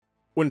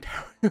when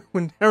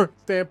when Terrence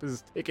Stamp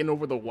is taking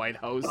over the White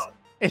House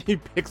and he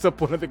picks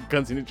up one of the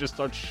guns and he just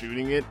starts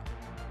shooting it.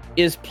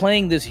 Is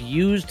playing this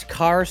used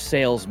car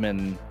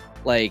salesman,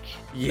 like,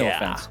 no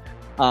offense,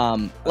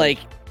 like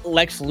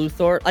Lex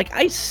Luthor. Like,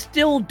 I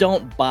still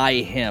don't buy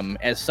him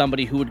as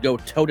somebody who would go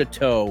toe to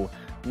toe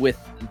with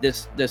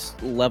this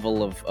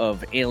level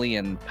of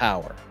alien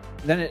power.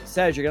 Then it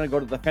says you're going to go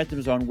to the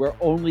Phantom Zone where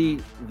only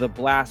the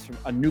blast from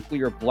a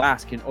nuclear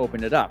blast can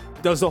open it up.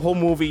 Does the whole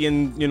movie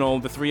and,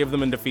 the three of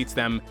them and defeats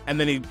them, and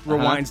then he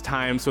rewinds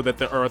time so that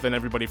the Earth and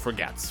everybody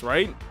forgets,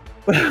 right?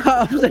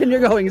 I'm sitting here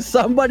going,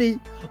 somebody,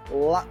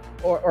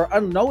 or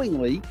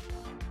unknowingly,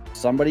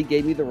 somebody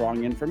gave me the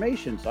wrong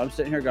information. So I'm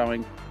sitting here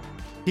going,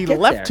 he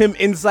left him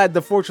inside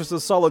the Fortress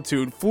of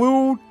Solitude,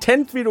 flew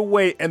 10 feet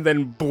away, and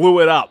then blew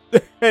it up.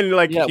 And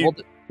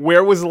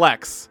where was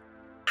Lex?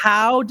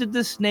 How did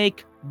the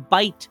snake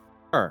bite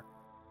her?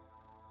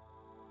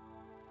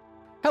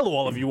 Hello,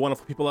 all of you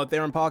wonderful people out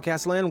there in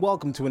podcast land.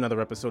 Welcome to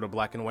another episode of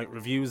Black and White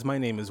Reviews. My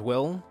name is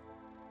Will.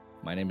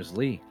 My name is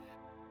Lee.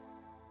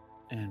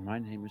 And my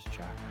name is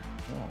Chuck.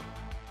 Oh.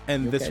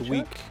 And this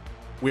week,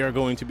 we are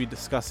going to be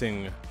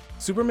discussing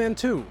Superman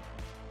 2.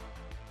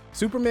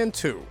 Superman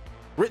 2,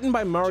 written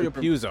by Mario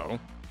Puzo,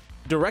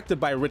 directed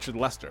by Richard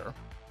Lester,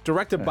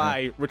 directed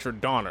by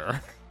Richard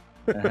Donner.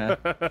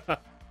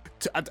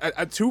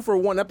 A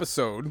 2-for-1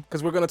 episode,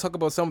 because we're going to talk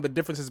about some of the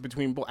differences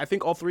between both. I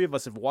think all three of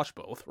us have watched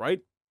both,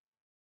 right?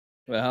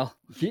 Well,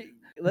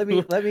 let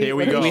me Here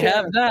we go. We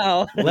have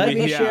now. Let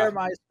me share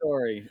my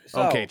story.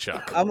 So, okay,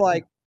 Chuck. I'm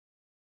like,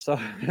 so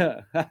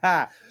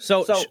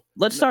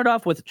let's start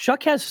off with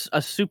Chuck has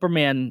a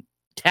Superman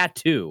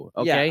tattoo.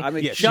 Okay, yeah, I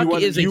mean, yes, Chuck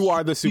you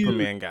are the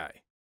Superman guy.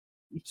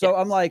 So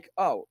I'm like,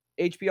 oh,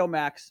 HBO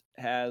Max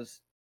has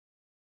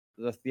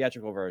the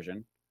theatrical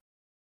version.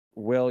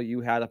 Will,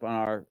 you had up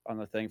on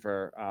the thing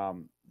for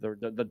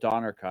the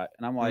Donner cut,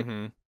 and I'm like,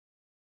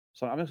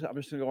 so I'm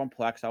just gonna go on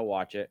Plex. I'll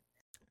watch it,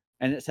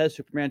 and it says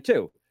Superman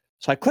 2.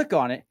 So I click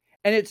on it,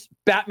 and it's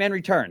Batman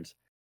Returns,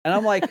 and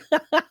I'm like.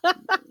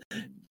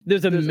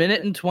 There's a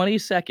minute and 20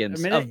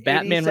 seconds of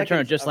Batman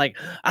Returns, just like,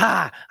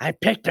 I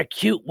picked a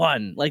cute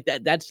one. Like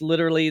that's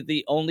literally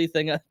the only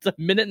thing. It's a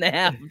minute and a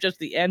half of just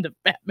the end of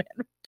Batman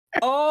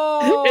Returns.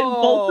 Oh! And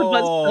both of us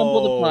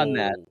stumbled upon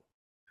that.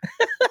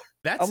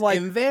 That's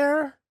in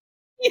there?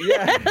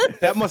 Yeah.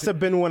 That must have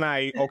been when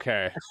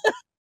okay.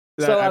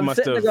 So I'm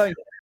sitting there going,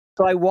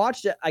 so I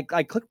watched it.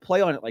 I clicked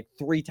play on it like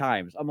 3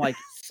 times. I'm like,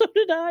 so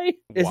did I.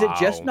 Is it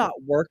just not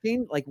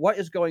working? Like, what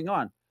is going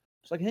on?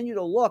 So I continued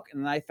to look,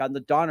 and then I found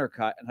the Donner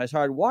cut, and I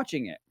started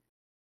watching it.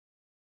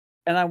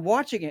 And I'm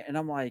watching it, and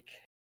I'm like,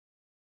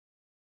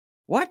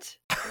 what?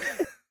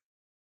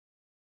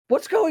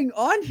 What's going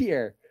on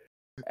here?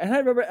 And I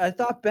remember, I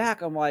thought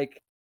back, I'm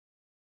like,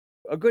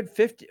 a good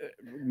 50,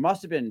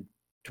 must have been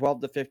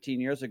 12 to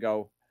 15 years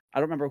ago. I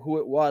don't remember who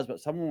it was,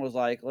 but someone was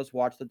like, let's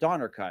watch the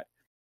Donner cut.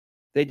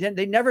 They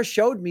never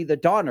showed me the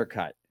Donner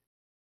cut.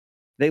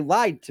 They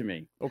lied to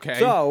me. Okay.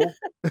 So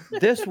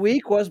this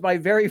week was my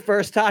very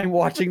first time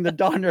watching the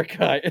Donner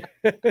cut.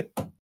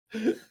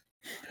 And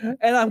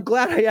I'm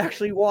glad I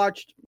actually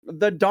watched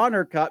the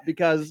Donner cut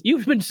because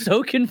you've been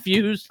so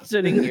confused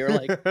sitting here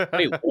like,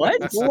 wait,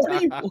 what? What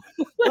are you,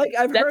 like,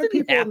 I've heard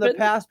people in the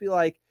past be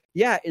like,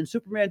 yeah, in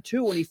Superman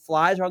 2 when he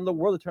flies around the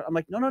world, I'm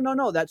like,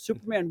 no, that's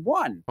Superman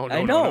 1. Oh, no,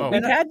 I know. No.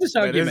 We've had this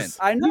argument.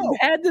 I know.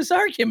 We've had this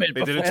argument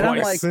before. They did it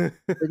twice. And I'm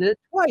like, they did it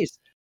twice.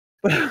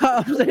 But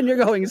I'm sitting here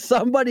going,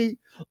 somebody,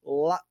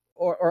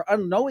 or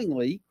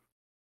unknowingly,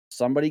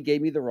 somebody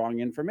gave me the wrong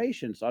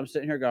information. So I'm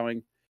sitting here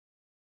going,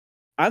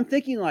 I'm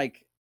thinking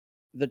like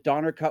the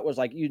Donner cut was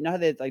like, you know how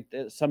they like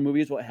some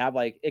movies will have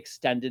like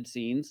extended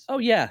scenes. Oh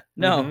yeah,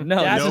 no,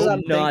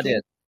 not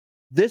it.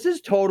 This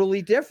is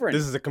totally different.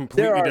 This is a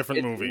completely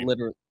different movie.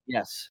 Literally,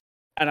 yes,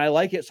 and I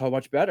like it so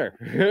much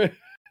better.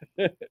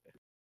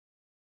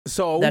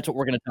 So that's what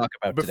we're going to talk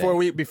about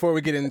before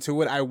we get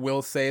into it. I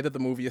will say that the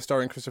movie is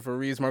starring Christopher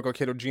Reeves, Margot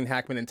Kidder, Gene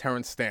Hackman, and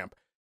Terrence Stamp.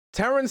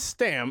 Terrence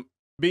Stamp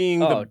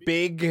being the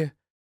big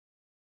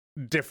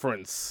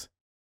difference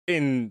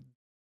in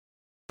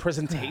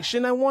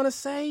presentation. I want to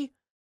say,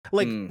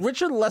 like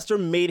Richard Lester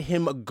made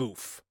him a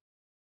goof.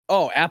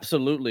 Oh,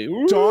 absolutely.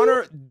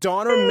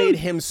 Donner made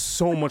him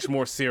so much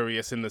more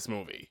serious in this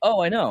movie.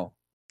 Oh, I know.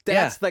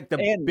 That's like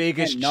the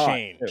biggest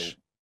change. Too.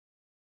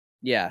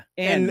 Yeah,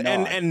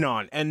 and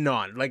non.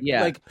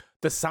 Like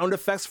the sound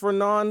effects for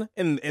non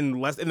in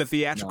the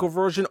theatrical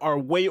version are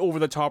way over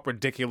the top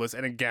ridiculous.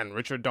 And again,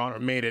 Richard Donner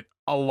made it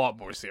a lot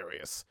more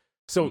serious.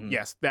 So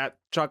yes, that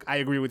Chuck, I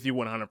agree with you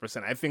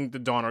 100%. I think the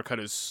Donner cut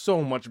is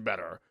so much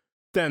better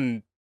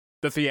than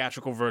the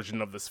theatrical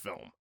version of this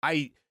film.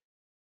 I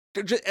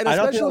don't think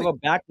I'll go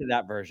back to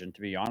that version,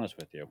 to be honest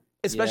with you.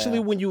 Especially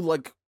when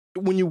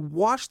you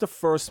watch the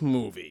first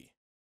movie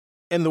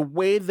and the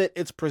way that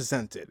it's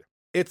presented,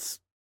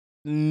 it's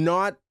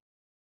not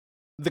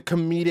the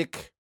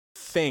comedic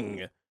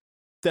thing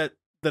that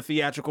the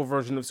theatrical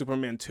version of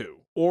Superman 2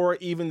 or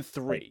even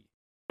 3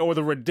 or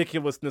the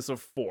ridiculousness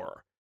of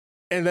 4.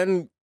 And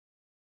then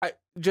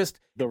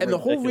the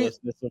whole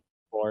ridiculousness of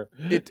for.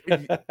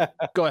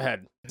 Go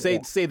ahead. Say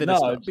the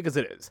stuff because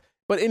it is.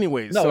 But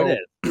anyways, no, so it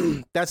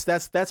is.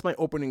 that's my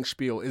opening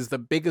spiel. Is the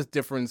biggest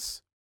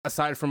difference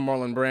aside from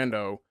Marlon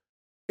Brando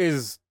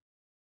is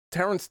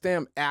Terrence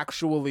Stamp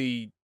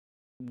actually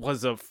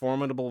was a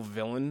formidable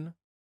villain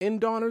in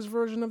Donner's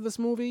version of this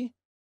movie.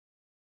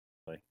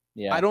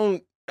 Yeah, I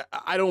don't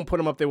put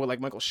him up there with like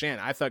Michael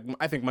Shannon.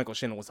 I think Michael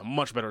Shannon was a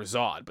much better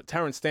Zod, but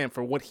Terrence Stamp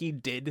for what he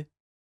did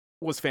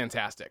was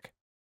fantastic.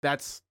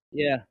 That's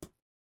You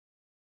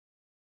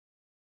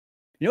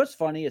know what's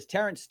funny is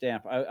Terrence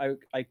Stamp.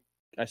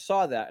 I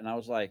saw that and I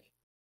was like,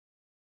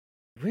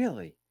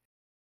 really?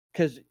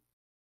 Because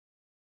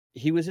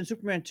he was in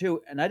Superman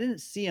 2, and I didn't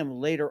see him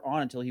later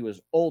on until he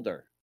was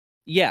older.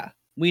 Yeah,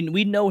 we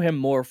know him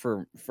more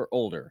for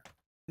older.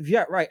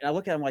 Yeah, right. And I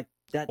look at him like,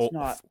 that's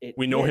not it.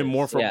 We know him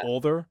more for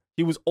older.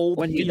 He was old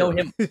when you know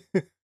him.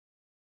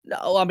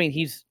 No, I mean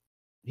he's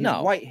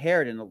white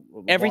haired and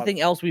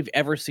everything else we've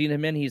ever seen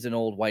him in. He's an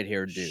old white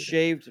haired dude,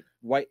 shaved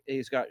white.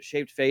 He's got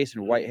shaved face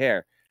and white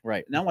hair.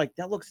 Right. And I'm like,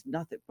 that looks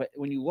nothing. But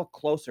when you look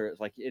closer,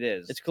 it's like it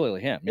is. It's clearly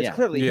him. It's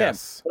clearly him.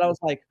 But I was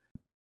like,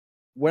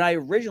 when I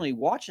originally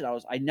watched it,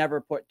 I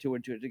never put two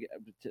and two together.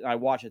 I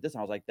watched it this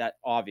and I was like, that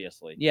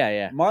obviously.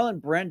 Yeah. Marlon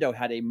Brando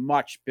had a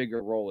much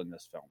bigger role in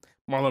this film.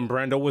 Marlon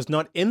Brando was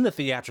not in the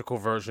theatrical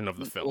version of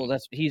the film. Well,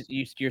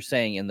 you're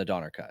saying in the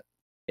Donner cut.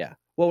 Yeah.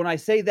 Well, when I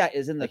say that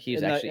is in the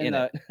he's actually in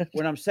it.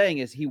 What I'm saying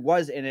is he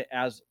was in it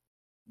as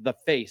the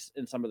face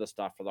in some of the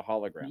stuff for the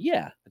hologram.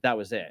 Yeah. But that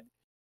was it.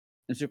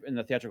 In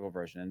the theatrical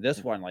version. And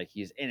this one, like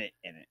he's in it.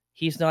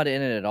 He's not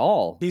in it at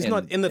all. He's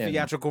not in the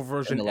theatrical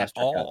version at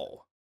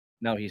all.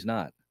 No, he's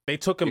not. They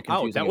took him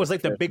out. That was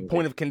like the big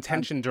point of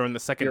contention during the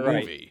second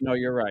movie. No,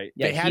 you're right.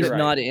 Yeah, he's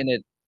not in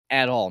it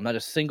at all. Not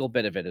a single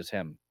bit of it is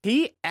him.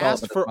 He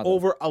asked for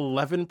over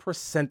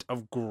 11%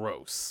 of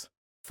gross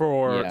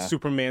for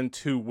Superman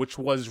 2, which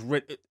was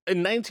written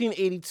in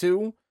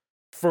 1982.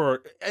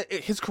 For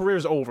his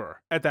career's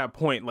over at that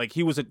point. Like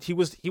he wasn't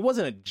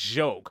a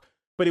joke,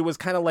 but it was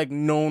kind of like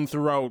known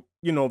throughout,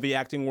 the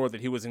acting world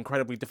that he was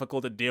incredibly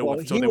difficult to deal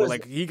with. So they were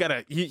like, he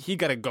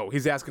gotta go.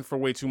 He's asking for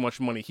way too much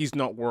money. He's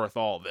not worth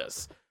all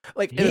this.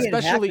 Like, and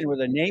especially with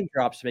the name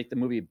drops to make the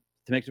movie,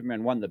 to make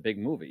Superman 1 the big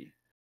movie.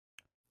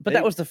 But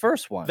that was the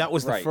first one. That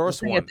was the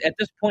first one. At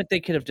this point,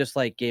 they could have just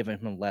like given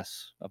him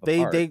less of a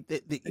part.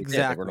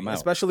 Exactly.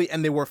 Especially,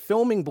 and they were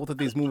filming both of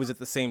these movies at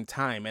the same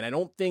time, and I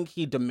don't think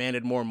he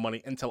demanded more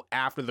money until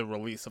after the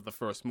release of the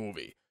first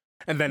movie.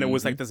 And then it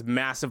was like this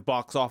massive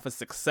box office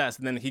success,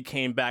 and then he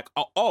came back.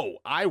 Oh,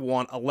 I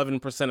want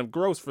 11% of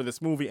gross for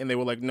this movie, and they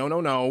were like,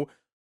 no,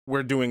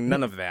 we're doing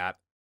none of that.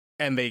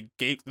 And they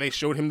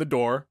showed him the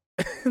door,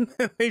 and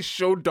then they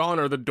showed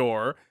Donner the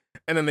door.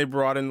 And then they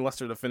brought in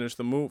Lester to finish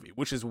the movie,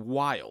 which is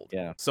wild.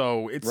 Yeah.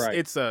 So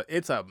it's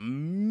a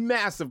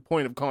massive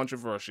point of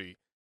controversy.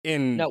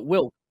 Now,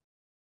 Will,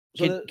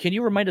 can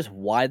you remind us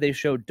why they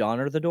showed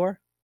Donner the door?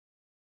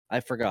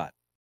 I forgot.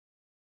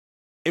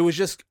 It was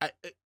just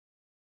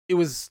it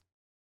was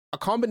a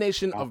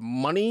combination of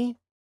money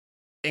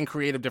and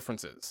creative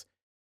differences.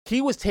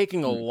 He was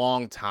taking a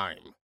long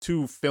time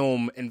to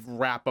film and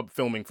wrap up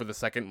filming for the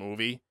second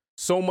movie.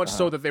 So much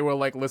so that they were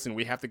like, "Listen,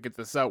 we have to get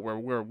this out.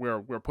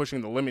 We're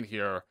pushing the limit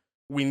here.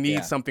 We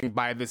need something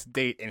by this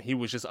date," and he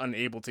was just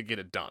unable to get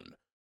it done.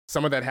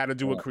 Some of that had to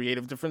do with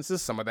creative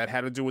differences. Some of that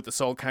had to do with the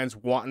Salkinds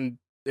wanting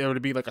there to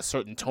be like a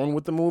certain tone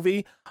with the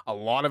movie. A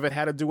lot of it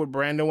had to do with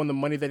Brando and the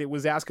money that it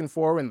was asking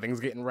for, and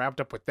things getting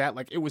wrapped up with that.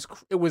 Like it was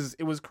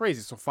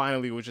crazy. So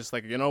finally, it was just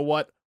like, you know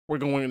what? We're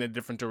going in a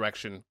different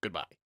direction.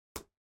 Goodbye.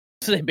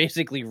 So they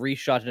basically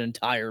reshot an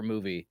entire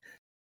movie.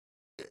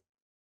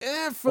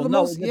 Yeah, in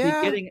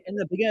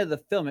the beginning of the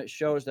film, it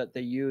shows that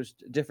they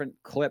used different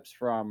clips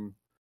from,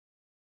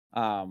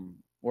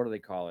 what do they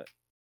call it?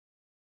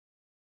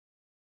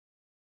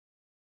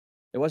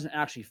 It wasn't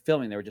actually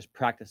filming; they were just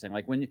practicing.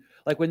 Like when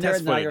they're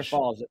in Niagara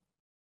Falls.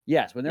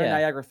 Yes, when they're in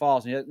Niagara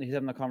Falls and he's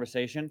having a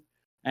conversation,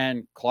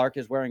 and Clark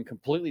is wearing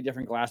completely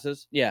different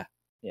glasses. Yeah.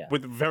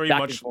 With very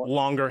much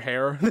longer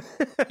hair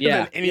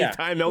than any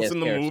time else in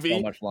the movie.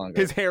 So much longer.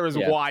 His hair is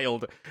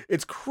wild.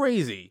 It's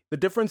crazy. The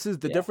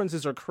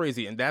differences are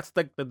crazy, and that's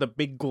like the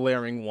big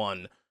glaring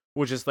one,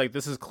 which is like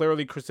this is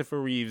clearly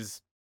Christopher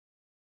Reeves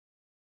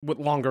with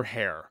longer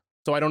hair.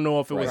 So I don't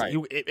know if it was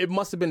it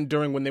must have been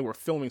during when they were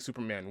filming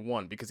Superman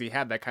 1 because he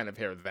had that kind of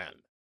hair then.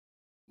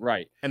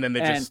 Right. And then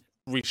they just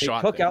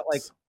reshot. They took out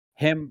like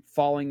him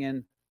falling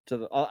in.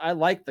 I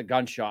like the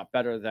gunshot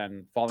better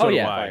than falling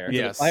in the fire.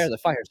 Yes. The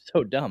fire is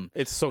so dumb.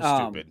 It's so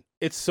stupid.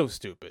 It's so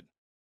stupid.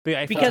 The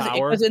Eiffel because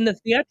Tower. In the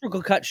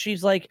theatrical cut,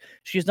 she's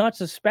not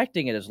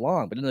suspecting it as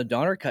long, but in the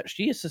Donner cut,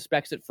 she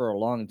suspects it for a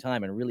long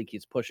time and really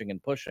keeps pushing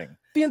and pushing.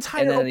 The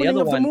entire opening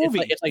of the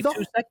movie. It's like 2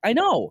 seconds. I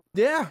know.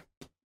 Yeah.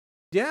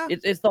 Yeah.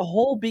 It's the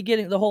whole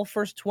beginning, the whole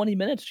first 20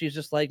 minutes. She's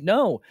just like,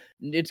 no,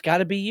 it's got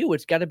to be you.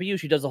 It's got to be you.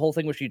 She does the whole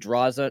thing where she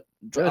draws it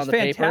on the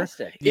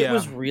fantastic. paper. It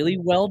was really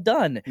well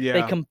done. Yeah.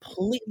 They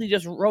completely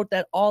just wrote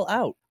that all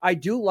out. I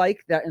do like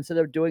that instead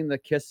of doing the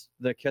kiss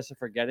of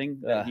forgetting,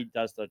 that he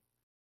does the.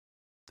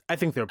 I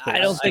think they're both I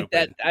don't think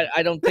stupid.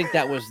 I don't think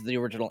that was the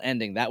original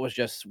ending. That was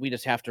just we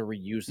just have to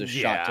reuse this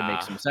shot to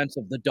make some sense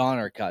of the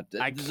Donner cut.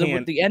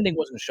 The ending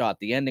wasn't shot.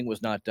 The ending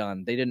was not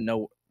done. They didn't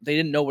know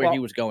where he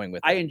was going with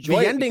it. I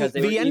enjoyed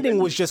the ending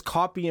was just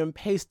copy and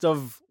paste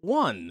of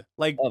one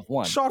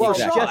shot for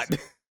shot.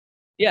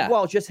 Yeah.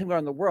 Well, just him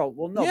around the world.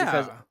 Well, no,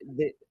 because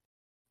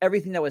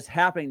everything that was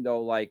happening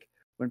though, like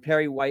when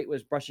Perry White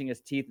was brushing his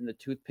teeth and the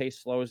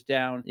toothpaste slows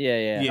down,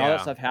 and all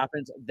that stuff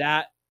happens.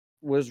 That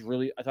was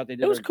really, I thought they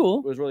did. It was cool.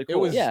 It was really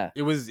cool.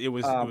 It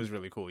was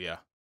really cool. Yeah.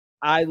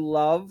 I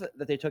love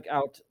that they took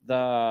out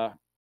the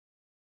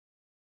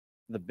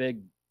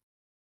big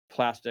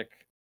plastic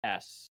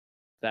S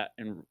that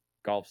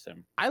engulfs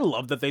him. I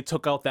love that they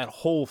took out that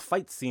whole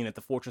fight scene at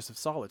the Fortress of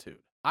Solitude.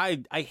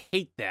 I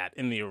hate that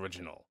in the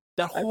original.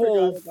 That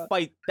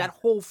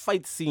whole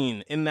fight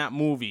scene in that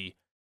movie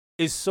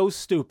is so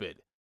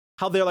stupid.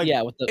 How they're like,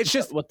 with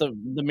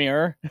the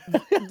mirror,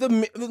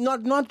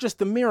 not just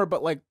the mirror,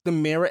 but like the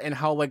mirror and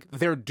how like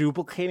they're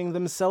duplicating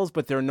themselves,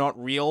 but they're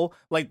not real.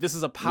 Like this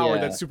is a power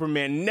that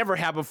Superman never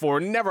had before,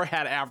 never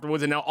had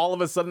afterwards, and now all of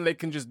a sudden they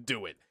can just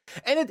do it.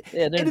 And it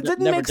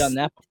didn't never done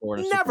that before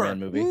in a Superman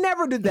movie.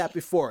 Never did that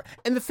before.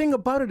 And the thing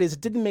about it is,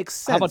 it didn't make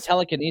sense. How about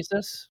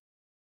telekinesis?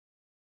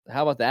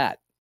 How about that?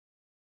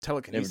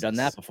 Telekinesis. Never done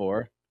that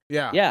before.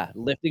 Yeah,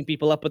 lifting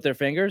people up with their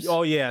fingers.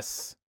 Oh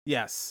yes.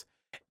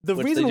 The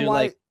reason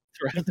why.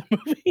 Throughout the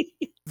movie.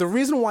 The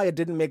reason why it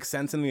didn't make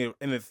sense in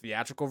the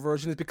theatrical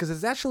version is because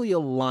there's actually a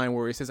line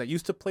where he says, "I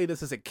used to play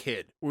this as a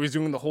kid," where he's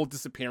doing the whole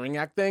disappearing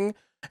act thing,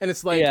 and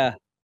it's like,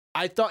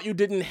 I thought you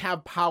didn't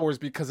have powers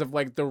because of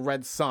like the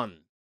red sun,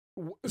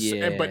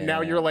 but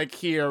now you're like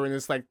here, and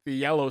it's like the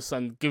yellow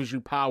sun gives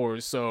you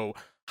powers. So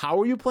how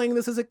are you playing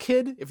this as a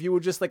kid if you were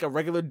just like a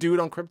regular dude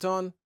on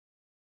Krypton?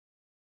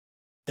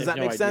 Does that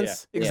make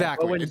sense?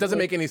 Exactly. It doesn't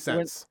make any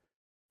sense.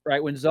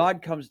 When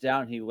Zod comes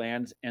down, he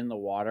lands in the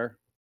water.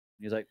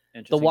 He's like,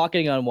 the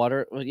walking on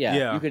water.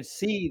 You could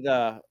see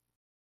the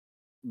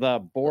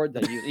board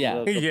that you,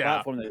 the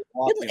platform that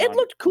it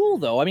looked cool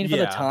though. I mean, for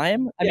the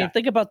time, I mean,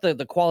 think about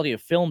the quality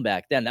of film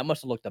back then. That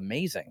must have looked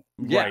amazing.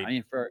 Yeah, right. I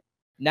mean, for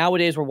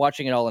nowadays we're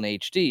watching it all in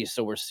HD,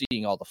 so we're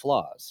seeing all the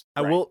flaws.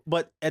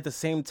 But at the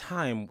same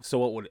time,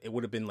 so it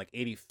would have been like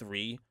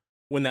 83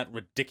 when that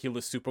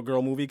ridiculous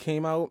Supergirl movie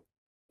came out.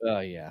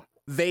 Oh yeah,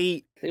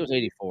 it was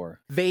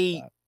 84.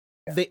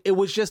 It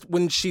was just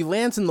when she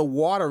lands in the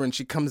water and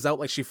she comes out,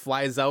 like she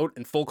flies out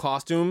in full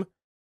costume.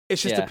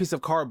 It's just a piece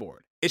of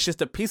cardboard. It's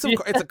just a piece of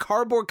it's a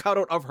cardboard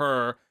cutout of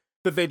her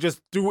that they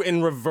just do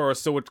in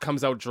reverse so it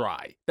comes out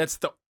dry. That's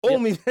the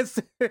only.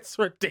 It's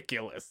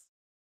ridiculous.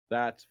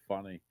 That's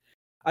funny.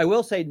 I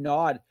will say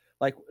Nod.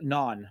 Like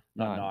Non.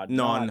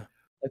 Like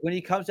when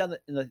he comes down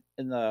in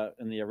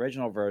the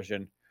original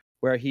version,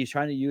 where he's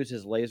trying to use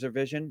his laser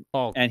vision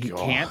and he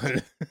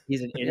can't.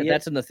 He's an idiot.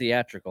 That's in the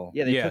theatrical.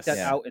 Yeah, they took that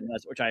out in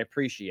this, which I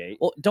appreciate.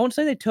 Well, don't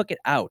say they took it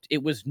out.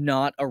 It was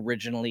not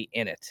originally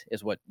in it,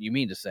 is what you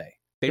mean to say.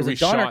 They the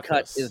Donner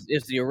cut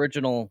is the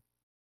original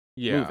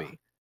movie.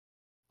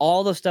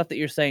 All the stuff that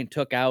you're saying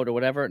took out or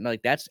whatever,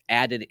 like that's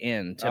added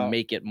in to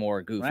make it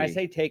more goofy. When I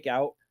say take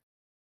out,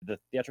 the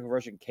theatrical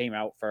version came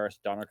out first.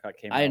 Donner cut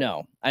came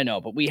out. I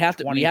know, but we have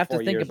to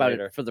think about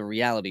it for the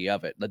reality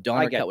of it. The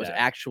Donner cut was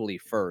actually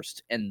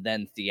first, and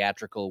then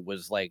theatrical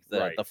was like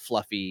the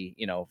fluffy,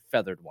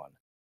 feathered one.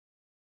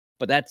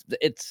 But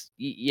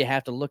you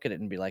have to look at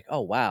it and be like,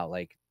 oh wow,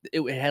 like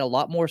it had a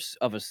lot more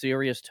of a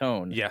serious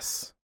tone.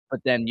 Yes. But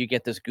then you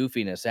get this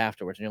goofiness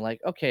afterwards, and you're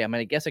like, okay, I mean,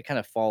 I guess it kind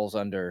of falls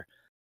under,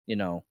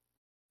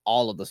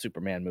 all of the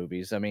Superman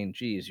movies. I mean,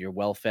 geez, you're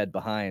well fed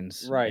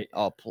behinds, right?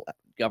 All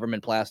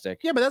government plastic.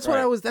 Yeah, but that's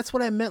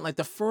what I meant. Like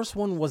the first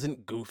one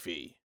wasn't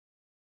goofy.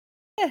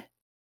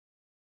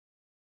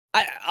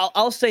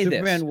 I'll say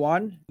Superman this. Superman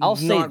 1? I'll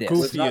say not this.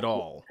 Goofy at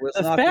all.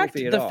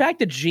 The fact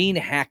that Gene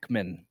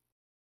Hackman,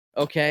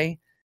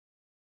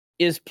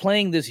 is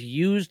playing this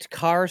used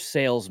car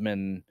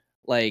salesman,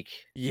 like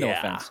no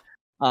offense,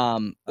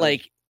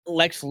 like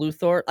Lex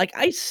Luthor, like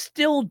I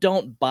still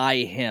don't buy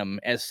him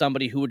as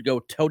somebody who would go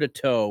toe to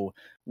toe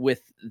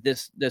with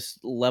this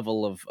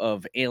level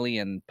of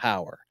alien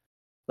power,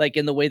 like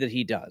in the way that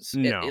he does.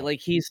 No.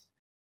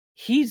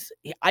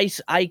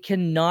 I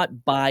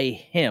cannot buy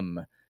him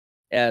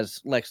as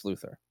Lex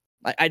Luthor.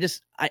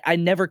 I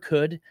never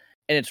could,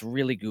 and it's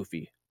really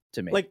goofy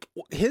to me. Like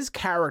his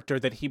character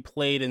that he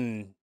played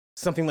in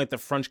something like The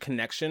French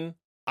Connection,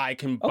 I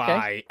can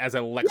buy as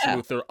a Lex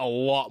Luthor a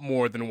lot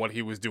more than what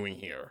he was doing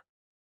here.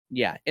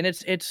 Yeah, and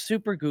it's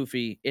super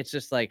goofy. It's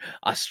just like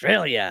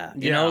Australia,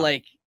 you know,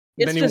 like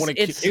and then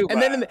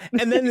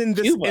in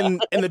this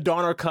in the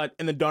Donner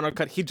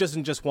cut, he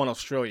doesn't just want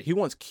Australia; he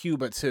wants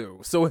Cuba too.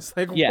 So it's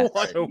like,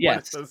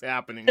 what is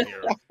happening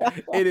here?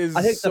 It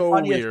is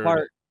so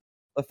weird.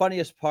 The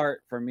funniest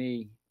part for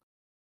me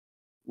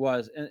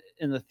was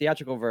in the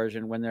theatrical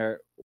version when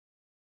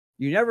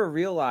you never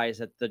realize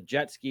that the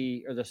jet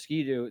ski or the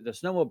the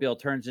snowmobile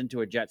turns into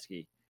a jet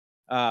ski.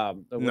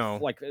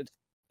 Like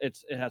it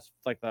has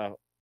like what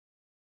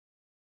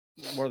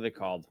are they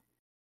called?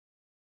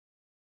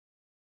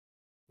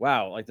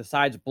 wow, like the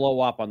sides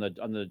blow up on the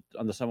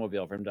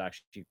snowmobile for him to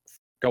actually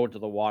go into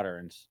the water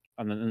and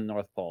in the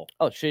North Pole.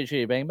 Oh, Chitty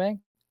Chitty Bang Bang.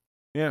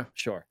 Yeah,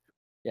 sure.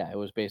 Yeah, it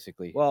was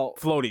basically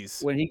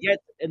floaties. When he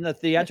gets in the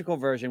theatrical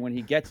version, when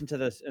he gets into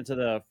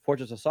the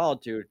Fortress of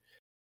Solitude,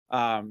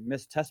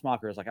 Miss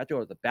Tessmacher is like, I have to go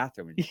to the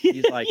bathroom, and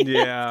he's like,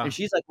 yeah, and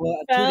she's like, well,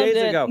 2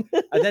 days ago,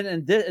 and then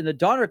in the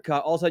Donner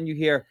cut, all of a sudden you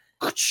hear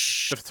the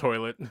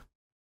toilet.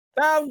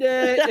 Found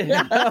it.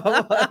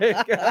 I'm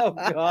like, oh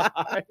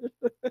god,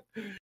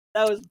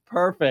 that was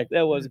perfect.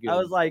 That was good. I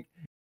was like,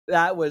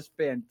 that was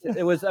fantastic.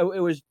 It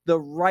was the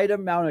right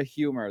amount of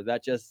humor.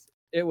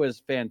 It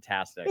was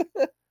fantastic.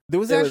 There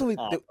was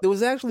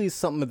actually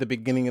something at the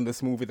beginning of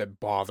this movie that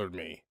bothered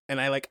me, and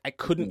I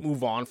couldn't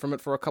move on from it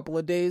for a couple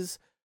of days.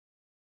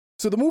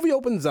 So the movie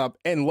opens up,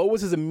 and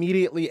Lois is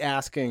immediately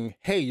asking,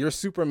 "Hey, you're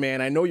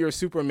Superman. I know you're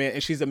Superman,"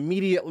 and she's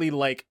immediately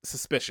like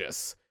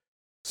suspicious.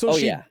 So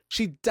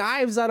she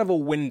dives out of a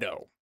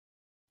window,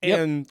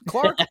 and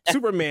Clark,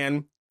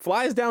 Superman,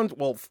 flies down.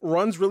 Well,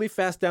 runs really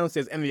fast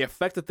downstairs, and the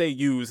effect that they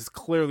use is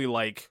clearly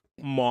like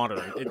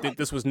modern.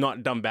 This was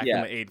not done back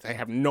in the 80s. I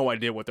have no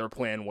idea what their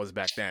plan was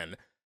back then.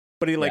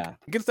 But he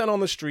gets down on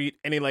the street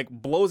and he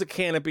blows a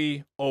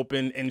canopy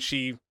open and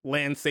she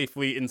lands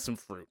safely in some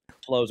fruit.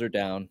 Slows her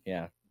down,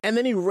 yeah. And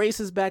then he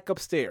races back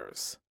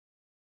upstairs.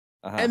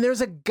 And there's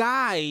a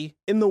guy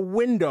in the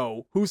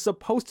window who's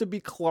supposed to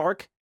be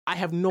Clark. I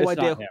have no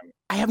idea.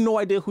 I have no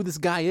idea who this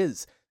guy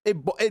is.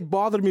 It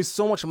bothered me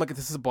so much. I'm like, is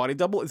this a body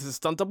double? Is this a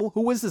stunt double?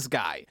 Who is this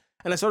guy?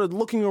 And I started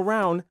looking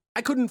around.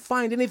 I couldn't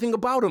find anything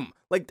about him.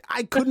 Like,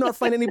 I could not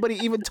find anybody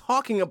even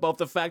talking about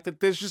the fact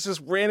that there's just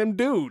this random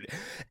dude.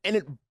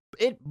 And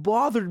it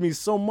bothered me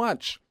so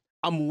much.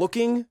 I'm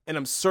looking and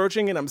I'm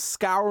searching and I'm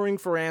scouring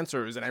for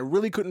answers and I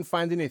really couldn't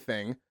find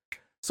anything.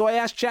 So I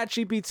asked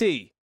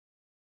ChatGPT,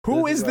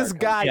 who is this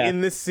guy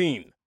in this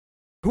scene?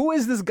 Who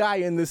is this guy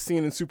in this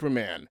scene in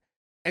Superman?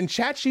 And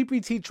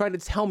ChatGPT tried to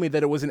tell me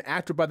that it was an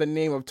actor by the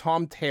name of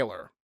Tom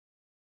Taylor.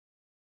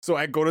 So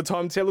I go to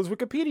Tom Taylor's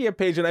Wikipedia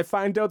page and I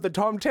find out that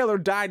Tom Taylor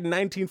died in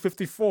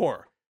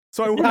 1954.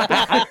 So I went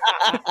back.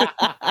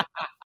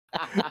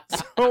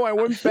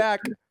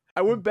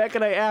 I went back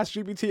and I asked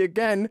GPT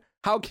again,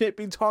 how can it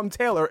be Tom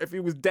Taylor if he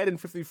was dead in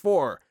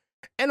 54?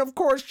 And of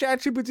course,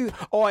 ChatGPT,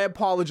 I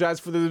apologize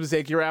for the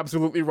mistake. You're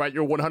absolutely right.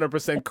 You're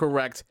 100%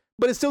 correct.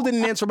 But it still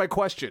didn't answer my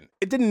question.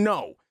 It didn't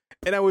know.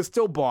 And I was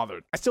still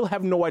bothered. I still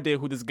have no idea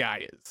who this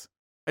guy is.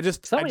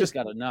 Somebody's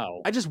got to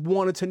know. I just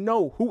wanted to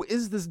know, who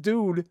is this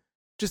dude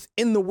just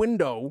in the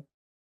window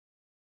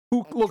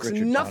who looks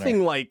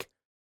nothing like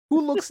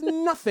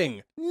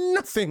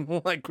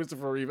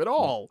Christopher Reeve at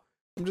all.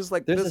 I'm just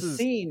like,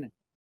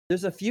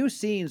 There's a few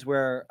scenes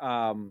where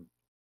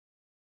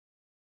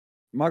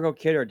Margot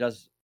Kidder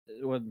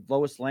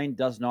Lois Lane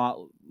does not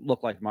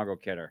look like Margot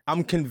Kidder.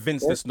 I'm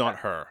convinced it's not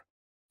her.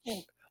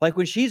 Like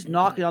when she's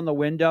knocking on the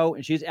window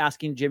and she's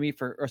asking Jimmy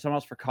or someone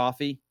else for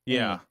coffee.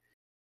 Yeah.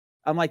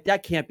 I'm like,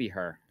 that can't be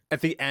her.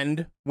 At the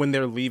end, when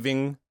they're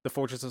leaving the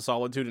Fortress of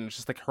Solitude and it's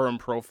just like her in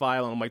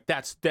profile, and I'm like,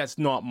 that's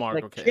not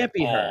Margot Kidder. Can't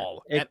be her.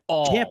 At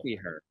all. Can't be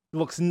her. It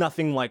looks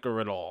nothing like her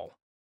at all.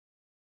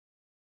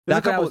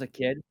 Back when I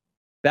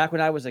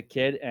was a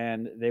kid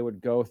and they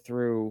would go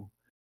through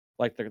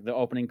like the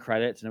opening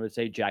credits and it would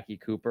say Jackie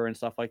Cooper and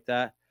stuff like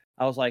that,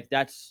 I was like,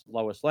 that's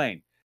Lois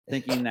Lane.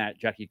 Thinking that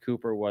Jackie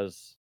Cooper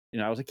was,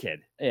 I was a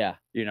kid. Yeah.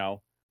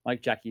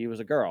 Like Jackie was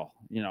a girl,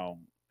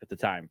 at the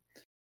time.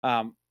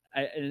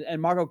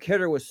 And Margot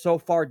Kidder was so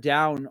far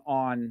down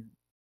on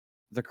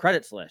the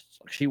credits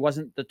list. She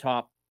wasn't the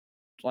top.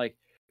 Like,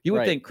 you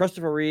would think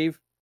Christopher Reeve,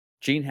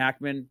 Gene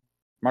Hackman,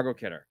 Margot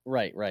Kidder.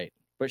 Right.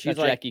 But she's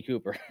like Jackie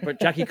Cooper. But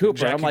Jackie Cooper.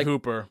 Jackie I'm like,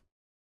 Cooper.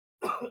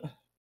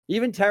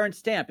 Even Terrence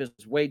Stamp is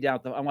way down.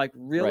 I'm like,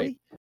 really?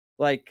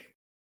 Right. Like,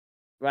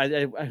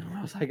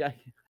 I was like, I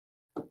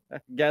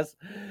guess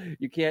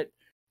you can't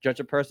judge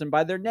a person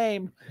by their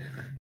name.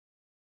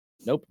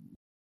 Nope.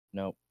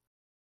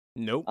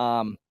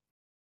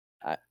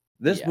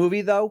 This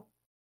movie, though,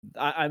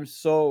 I'm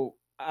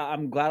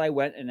glad I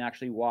went and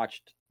actually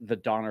watched the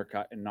Donner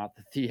cut and not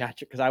the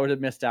theatrical, because I would have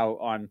missed out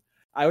on.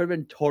 I would have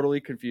been totally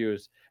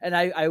confused, and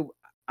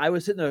I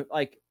was sitting there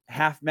like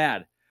half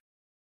mad.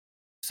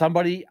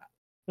 Somebody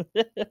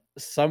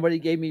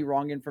gave me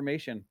wrong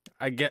information.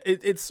 I get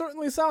it. It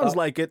certainly sounds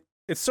like it.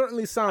 It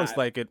certainly sounds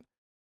like it,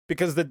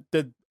 because I've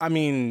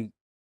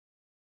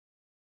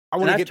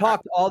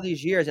talked all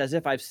these years as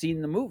if I've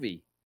seen the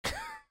movie.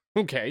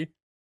 Okay.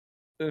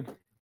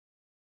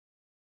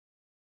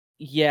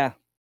 Yeah.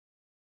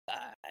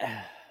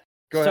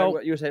 Go ahead.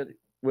 What you were saying,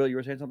 Will? You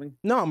were saying something?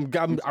 No,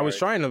 I was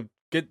trying to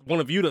get one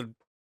of you to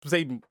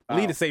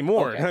say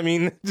more.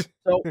 Okay.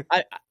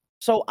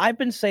 So I've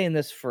been saying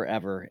this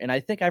forever, and I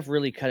think I've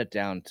really cut it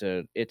down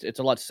to it's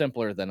a lot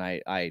simpler than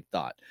I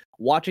thought.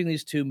 Watching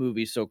these two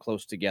movies so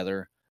close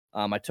together,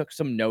 I took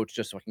some notes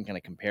just so I can kind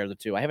of compare the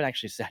two. I haven't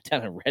actually sat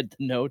down and read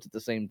the notes at the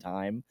same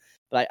time,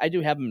 but I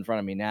do have them in front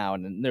of me now,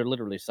 and they're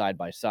literally side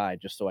by side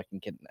just so I can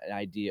get an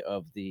idea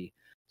of the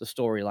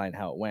storyline,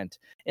 how it went.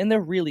 And there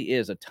really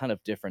is a ton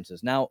of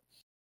differences. Now,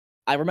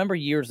 I remember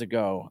years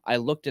ago, I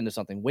looked into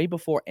something way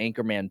before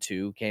Anchorman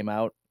 2 came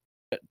out.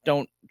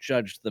 Don't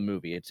judge the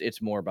movie.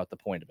 It's more about the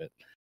point of it.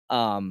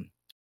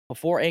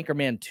 Before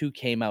Anchorman 2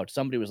 came out,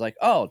 somebody was like,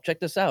 "Oh, check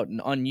this out."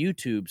 And on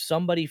YouTube,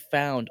 somebody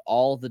found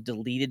all the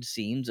deleted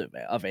scenes of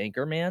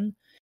Anchorman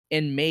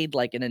and made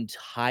like an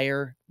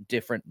entire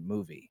different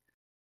movie.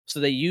 So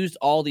they used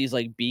all these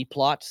like B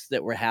plots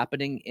that were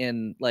happening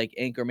in like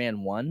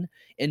Anchorman 1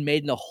 and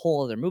made a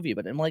whole other movie.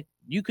 But I'm like,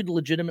 you could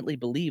legitimately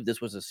believe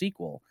this was a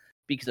sequel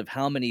because of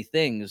how many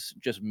things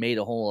just made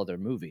a whole other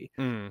movie.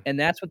 And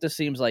that's what this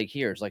seems like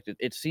here. It's like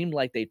it seemed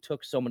like they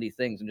took so many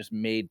things and just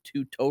made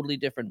two totally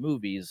different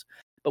movies,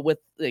 but with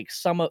like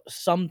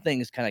some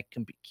things kind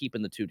of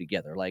keeping the two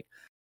together. Like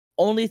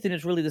only thing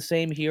that's really the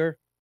same here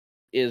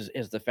is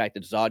the fact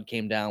that Zod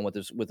came down with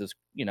his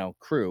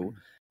crew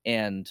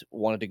and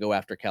wanted to go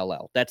after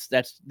Kal-El. That's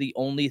the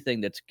only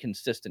thing that's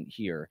consistent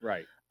here.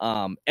 Right.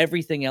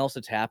 Everything else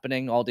that's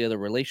happening, all the other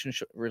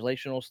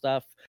relational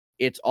stuff,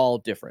 it's all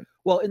different.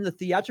 Well, in the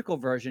theatrical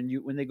version,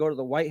 when they go to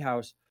the White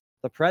House,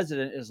 the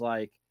president is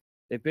like,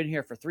 they've been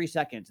here for 3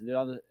 seconds, and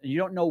you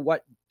don't know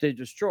what they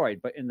destroyed.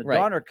 But in the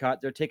Donner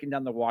cut, they're taking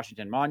down the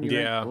Washington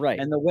Monument. Yeah. Right.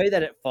 And the way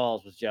that it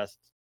falls was just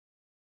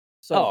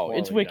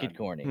it's wicked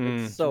corny.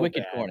 It's so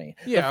wicked corny.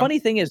 Yeah. The funny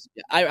thing is,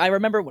 I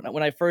remember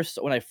when I first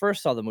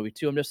saw the movie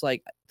too, I'm just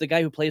like, the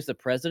guy who plays the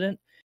president,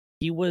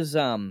 he was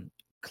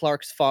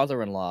Clark's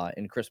father-in-law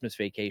in Christmas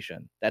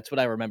Vacation. That's what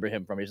I remember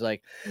him from. He's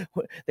like,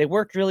 "They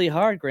worked really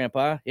hard,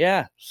 Grandpa."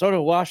 "Yeah, so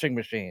do washing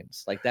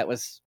machines." Like that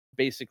was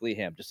basically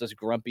him, just this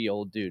grumpy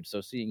old dude.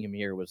 So seeing him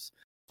here was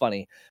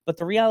funny. But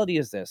the reality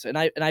is this, and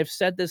I've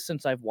said this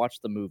since I've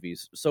watched the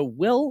movies. So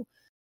Will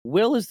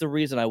is the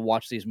reason I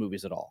watch these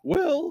movies at all.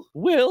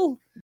 Will.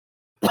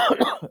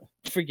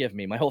 Forgive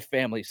me, my whole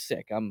family's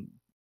sick. I'm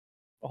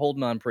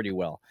holding on pretty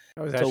well.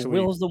 So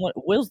Will's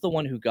the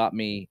one who got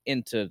me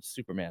into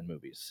Superman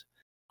movies.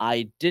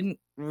 I didn't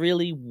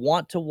really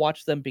want to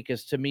watch them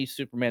because to me,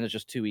 Superman is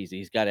just too easy.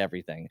 He's got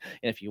everything.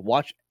 And if you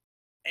watch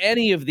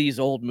any of these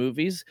old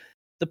movies,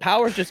 the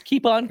powers just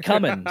keep on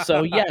coming.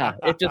 So yeah,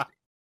 it just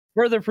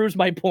further proves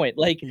my point.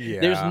 Like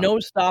there's no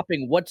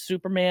stopping what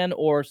Superman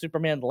or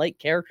Superman-like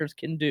characters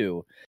can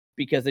do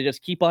because they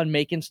just keep on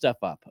making stuff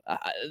up.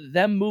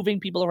 Them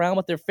moving people around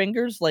with their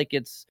fingers like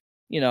it's,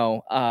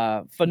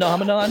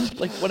 phenomenon,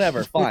 like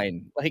whatever,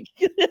 fine. Like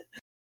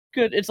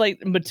good. It's like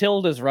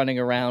Matilda's running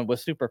around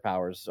with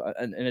superpowers.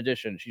 In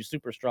addition, she's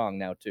super strong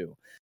now too.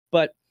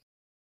 But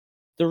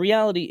the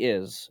reality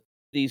is,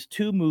 these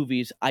two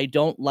movies, I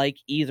don't like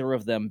either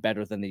of them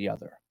better than the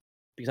other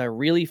because I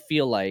really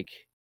feel like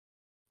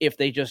if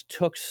they just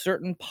took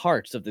certain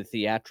parts of the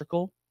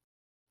theatrical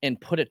and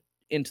put it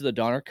into the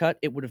Donner cut,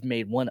 it would have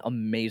made one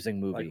amazing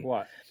movie. Like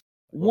what?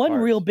 One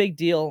real big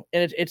deal,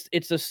 and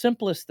it's the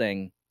simplest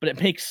thing, but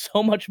it makes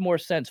so much more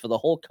sense for the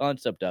whole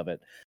concept of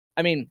it.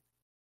 I mean,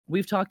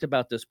 we've talked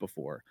about this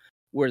before,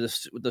 where the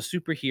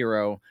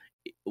superhero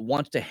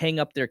wants to hang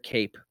up their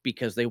cape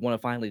because they want to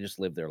finally just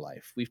live their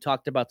life. We've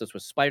talked about this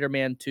with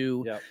Spider-Man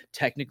 2. Yep.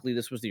 Technically,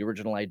 this was the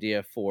original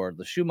idea for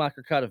the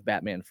Schumacher cut of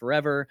Batman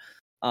Forever.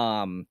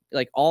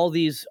 Like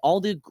some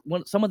of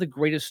the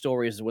greatest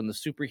stories is when the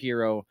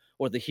superhero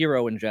or the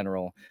hero in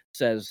general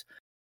says,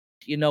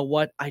 "You know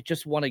what? I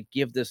just want to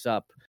give this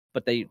up."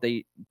 But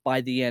they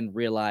by the end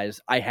realize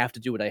I have to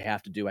do what I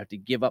have to do. I have to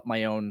give up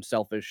my own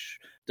selfish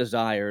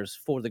desires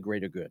for the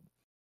greater good.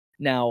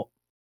 Now,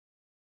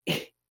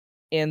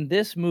 in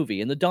this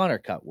movie, in the Donner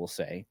cut, we'll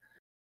say,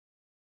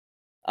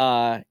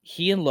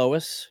 he and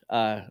Lois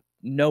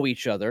know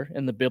each other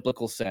in the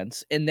biblical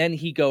sense, and then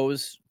he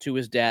goes to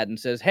his dad and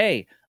says,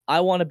 "Hey,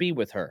 I want to be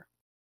with her."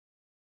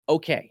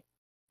 Okay.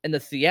 In the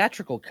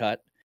theatrical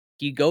cut,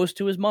 he goes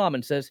to his mom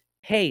and says,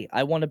 "Hey,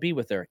 I want to be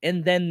with her."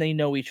 And then they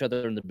know each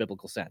other in the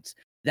biblical sense.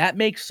 That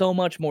makes so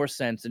much more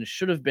sense and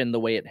should have been the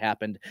way it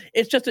happened.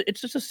 It's just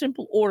a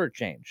simple order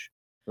change.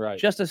 Right.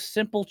 Just a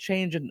simple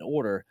change in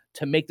order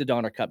to make the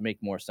Donner cut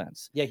make more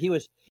sense. Yeah, he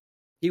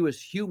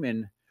was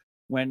human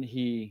when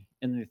in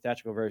the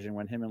theatrical version,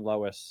 when him and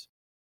Lois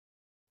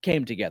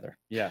came together.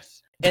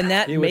 Yes. And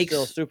that he makes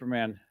was still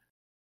Superman.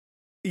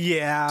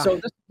 Yeah.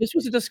 So this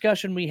was a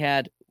discussion we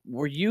had.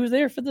 Were you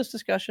there for this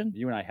discussion?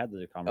 You and I had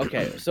the conversation.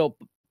 Okay, so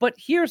but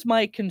here's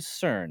my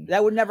concern.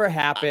 That would never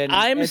happen.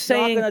 It's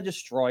saying not going to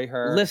destroy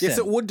her. Listen, yes,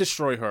 it would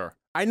destroy her.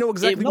 I know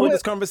exactly where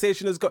this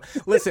conversation is going.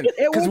 Listen,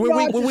 because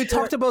when we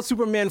talked about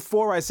Superman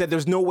 4, I said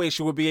there's no way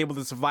she would be able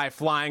to survive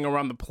flying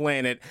around the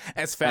planet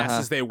as fast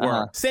as they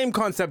were. Same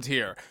concept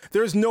here.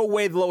 There's no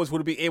way Lois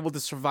would be able to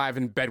survive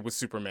in bed with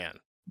Superman.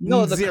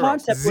 No, the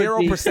concept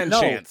 0%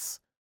 chance.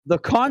 The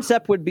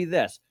concept would be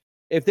this.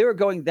 If they were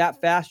going that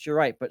fast, you're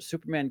right, but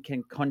Superman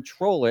can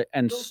control it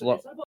and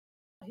slow.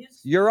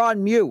 You're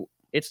on mute.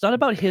 It's not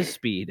about his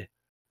speed,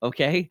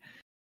 okay?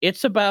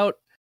 It's about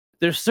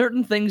there's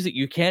certain things that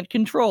you can't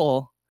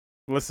control.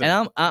 Listen,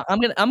 and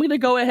I'm gonna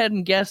go ahead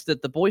and guess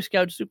that the Boy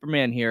Scout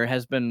Superman here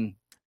has been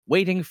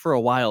waiting for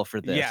a while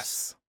for this.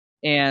 Yes,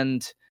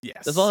 and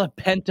yes, there's a lot of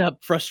pent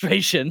up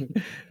frustration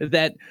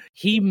that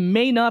he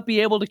may not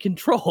be able to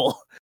control.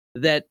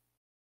 That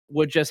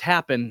would just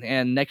happen,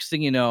 and next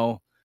thing you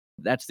know,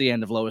 that's the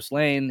end of Lois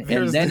Lane,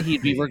 and then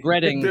he'd be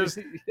regretting.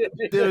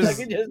 I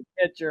can just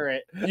picture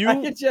it. I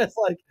can just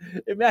like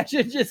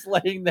imagine just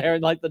laying there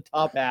and like the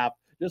top half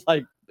just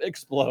like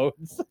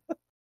explodes.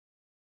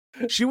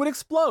 She would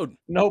explode.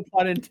 No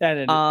pun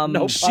intended. No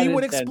pun she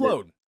would intended.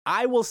 explode.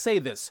 I will say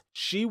this: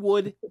 she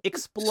would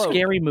explode.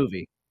 Scary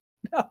movie.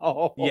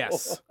 No.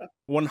 Yes,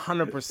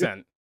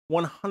 100%.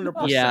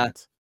 100%. Yeah.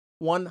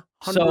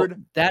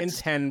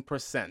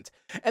 110%.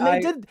 And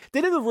they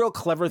did a real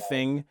clever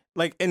thing.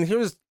 Like, and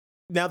here's,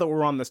 now that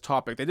we're on this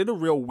topic, they did a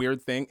real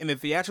weird thing. In the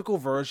theatrical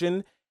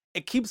version,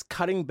 it keeps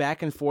cutting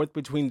back and forth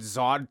between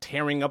Zod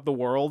tearing up the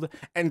world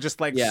and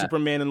just like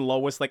Superman and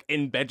Lois like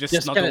in bed just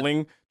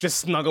snuggling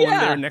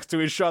there next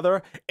to each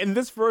other. In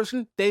this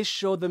version, they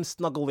show them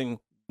snuggling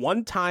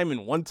one time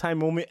in one time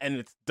moment and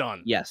it's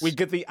done. Yes. We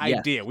get the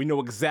idea. Yes. We know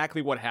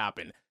exactly what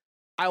happened.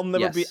 I'll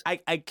never be I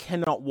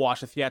cannot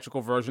watch a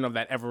theatrical version of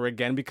that ever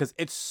again because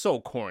it's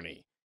so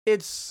corny.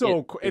 It's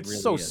so it's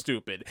really so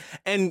stupid.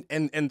 And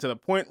to the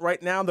point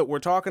right now that we're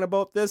talking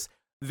about this,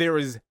 there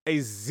is a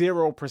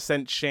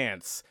 0%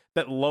 chance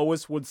that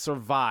Lois would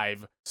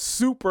survive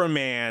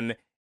Superman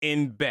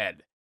in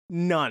bed.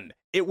 None.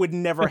 It would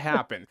never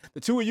happen. The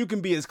two of you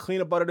can be as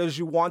clean about it as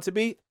you want to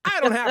be.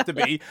 I don't have to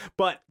be,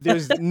 but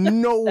there's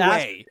no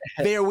way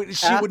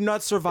she would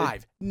not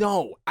survive.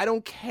 No, I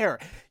don't care.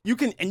 You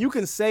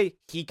can say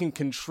he can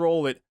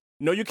control it.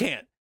 No, you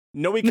can't.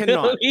 No, he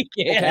cannot. No, he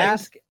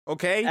can't.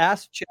 Okay?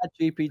 Ask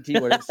ChatGPT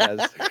what it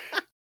says.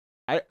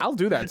 I'll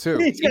do that too.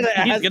 He's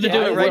gonna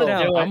do it right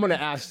now. I'm gonna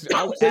ask.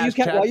 I'll ask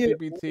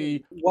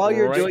ChatGPT while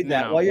you're doing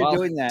that.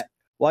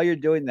 While you're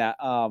doing that,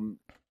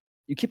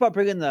 you keep on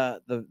bringing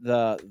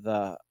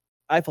the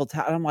Eiffel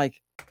Tower. And I'm like,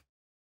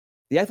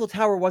 the Eiffel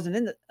Tower wasn't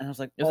in it, and I was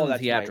like, oh,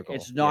 that's theatrical.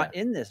 Right. It's not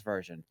in this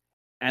version,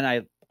 and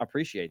I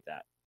appreciate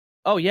that.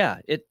 Oh yeah,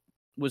 it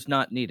was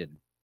not needed.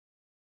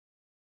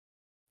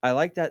 I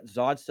like that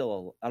Zod's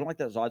still. I don't like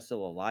that Zod's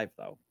still alive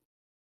though.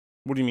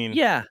 What do you mean?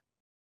 Yeah,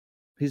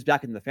 he's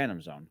back in the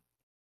Phantom Zone.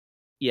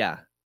 Yeah,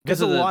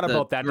 because a lot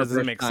about that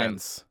doesn't make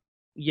sense.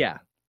 Yeah,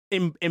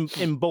 in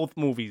both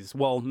movies.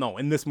 Well, no,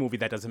 in this movie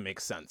that doesn't make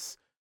sense.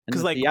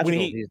 Because like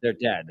when they're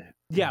dead.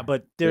 Yeah,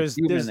 but there's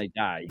they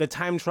die. The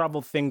time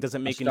travel thing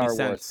doesn't make any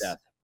sense.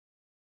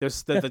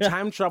 There's the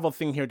time travel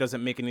thing here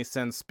doesn't make any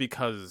sense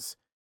because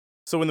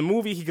so in the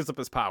movie he gives up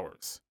his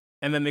powers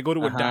and then they go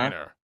to a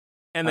diner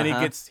and then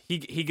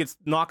he gets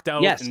knocked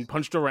out and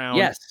punched around.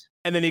 Yes.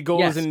 And then he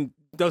goes and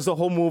does the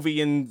whole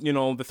movie and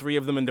the three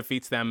of them and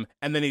defeats them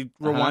and then he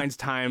rewinds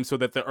time so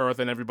that the Earth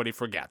and everybody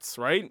forgets,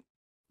 right?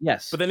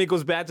 Yes. But then he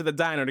goes back to the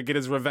diner to get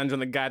his revenge on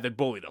the guy that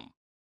bullied him.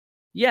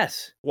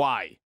 Yes.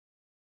 Why?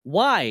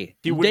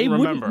 They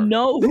wouldn't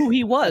know who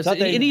he was.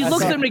 And he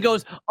looks at him and he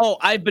goes, oh,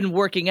 I've been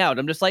working out.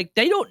 I'm just like,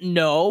 they don't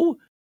know.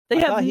 They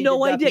have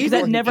no idea because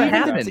that never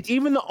happened.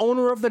 Even the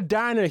owner of the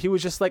diner, he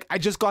was just like, I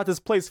just got this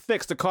place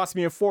fixed. It cost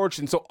me a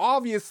fortune. So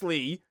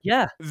obviously,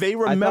 they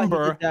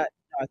remember.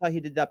 I thought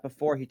he did that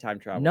before he time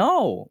traveled.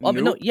 No.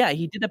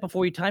 He did that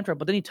before he time traveled,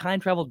 but then he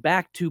time traveled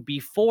back to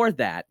before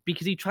that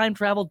because he time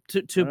traveled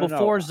to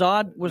before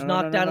Zod was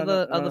knocked out of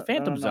the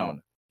Phantom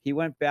Zone. He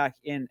went back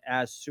in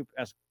as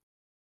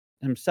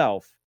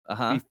himself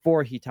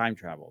before he time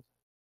traveled.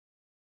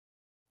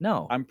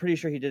 No, I'm pretty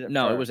sure he did it.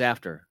 No, first. It was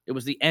after. It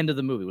was the end of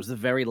the movie. It was the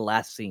very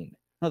last scene.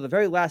 No, the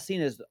very last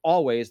scene is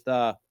always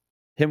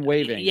him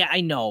waving. Yeah,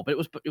 I know, but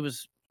it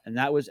was, and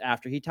that was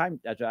after he timed.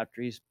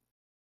 After he's.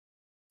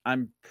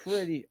 I'm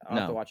pretty. I'll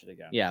have to watch it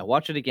again. Yeah,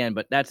 watch it again.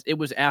 But it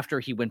was after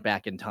he went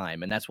back in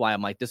time, and that's why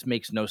I'm like, this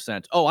makes no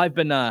sense. Oh, I've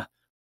been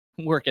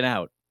working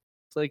out.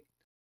 It's like,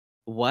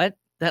 what?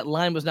 That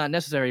line was not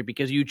necessary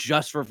because you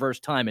just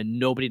reversed time and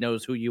nobody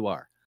knows who you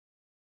are.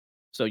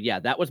 So yeah,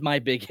 that was my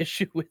big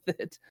issue with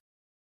it.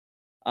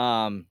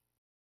 How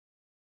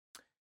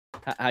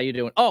you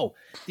doing? Oh,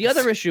 the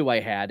other issue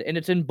I had, and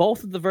it's in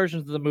both of the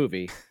versions of the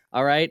movie.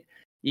 All right,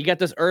 you got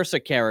this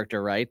Ursa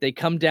character, right? They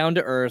come down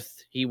to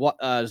Earth.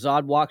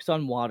 Zod walks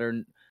on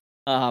water.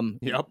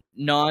 Yep.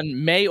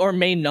 Non may or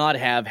may not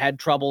have had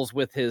troubles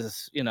with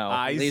his,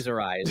 eyes. Laser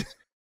eyes.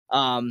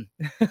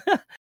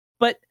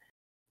 But.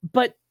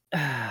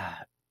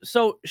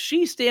 So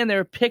she stands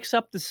there, picks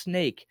up the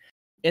snake,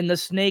 and the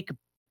snake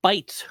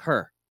bites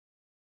her.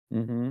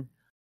 Mm-hmm.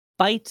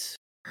 Bites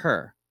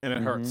her. And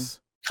it hurts.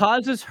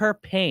 Causes her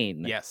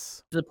pain.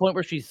 Yes. To the point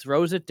where she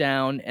throws it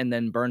down and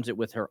then burns it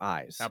with her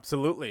eyes.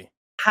 Absolutely.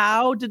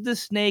 How did the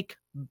snake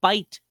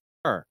bite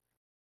her?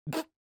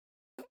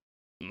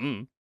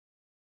 I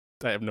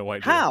have no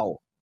idea. How?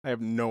 I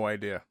have no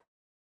idea.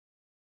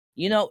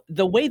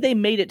 The way they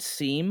made it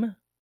seem...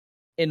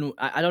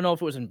 I don't know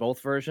if it was in both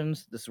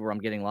versions. This is where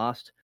I'm getting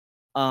lost.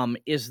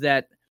 Is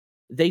that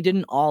they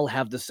didn't all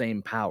have the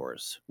same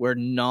powers. Where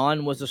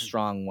Non was a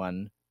strong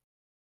one,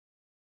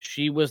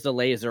 she was the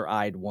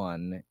laser-eyed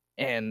one,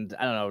 and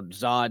I don't know.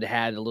 Zod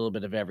had a little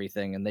bit of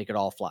everything, and they could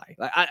all fly.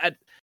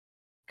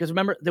 Because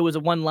remember, there was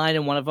one line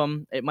in one of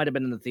them. It might have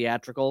been in the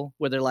theatrical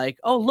where they're like,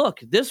 "Oh, look,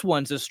 this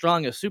one's as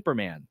strong as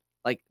Superman."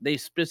 Like they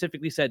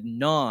specifically said,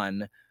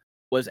 Non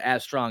was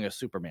as strong as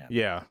Superman.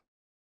 Yeah.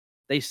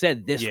 They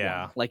said this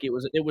one. Like, it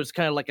was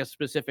kind of like a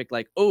specific,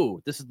 like,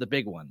 oh, this is the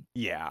big one.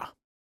 Yeah.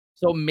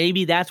 So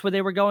maybe that's where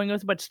they were going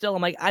with, but still,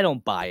 I'm like, I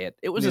don't buy it.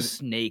 It was a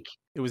snake.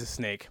 It was a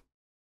snake.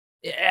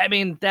 I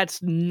mean,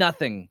 that's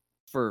nothing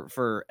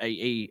for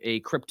a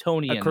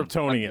Kryptonian. A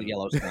Kryptonian. The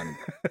yellow sun.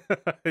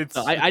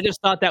 So I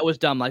just thought that was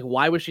dumb. Like,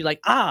 why was she like,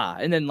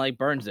 and then like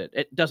burns it?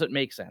 It doesn't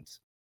make sense.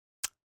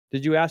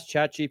 Did you ask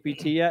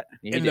ChatGPT yet?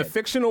 In the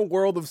fictional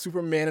world of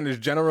Superman, it is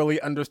generally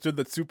understood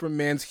that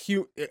Superman's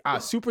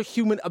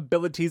superhuman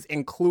abilities,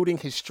 including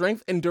his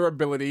strength and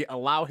durability,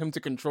 allow him to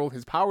control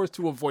his powers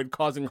to avoid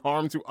causing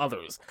harm to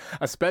others,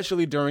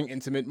 especially during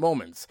intimate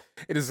moments.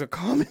 It is a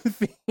common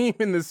theme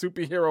in the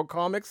superhero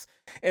comics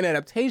and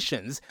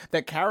adaptations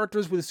that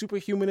characters with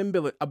superhuman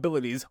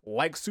abilities,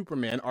 like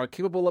Superman, are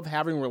capable of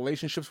having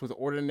relationships with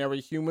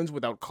ordinary humans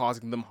without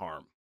causing them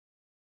harm.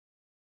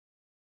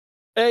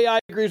 AI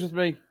agrees with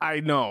me.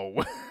 I know.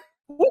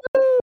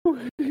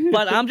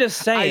 But I'm just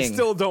saying. I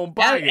still don't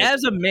buy it.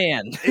 As a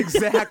man.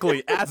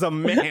 Exactly. As a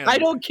man. I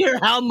don't care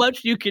how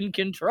much you can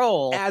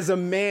control. As a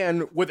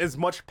man with as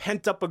much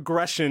pent-up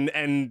aggression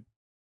and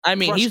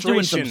he's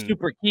doing some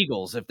super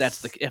Kegels if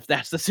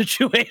that's the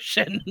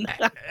situation.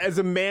 As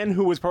a man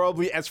who is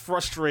probably as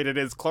frustrated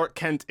as Clark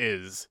Kent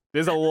is,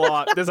 there's a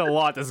lot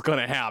that's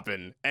gonna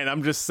happen. And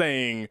I'm just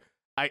saying,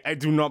 I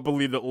do not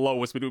believe that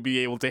Lois would be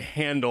able to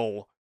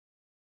handle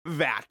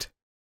that.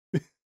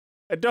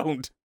 I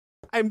don't.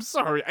 I'm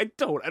sorry. I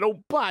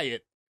don't buy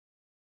it.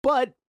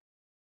 But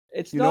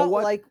it's not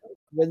like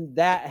when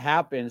that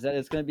happens that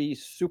it's going to be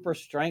super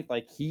strength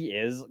like he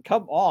is.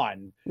 Come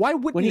on. Why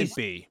wouldn't it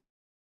be?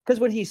 Because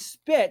when he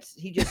spits,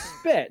 he just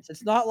spits.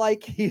 It's not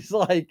like he's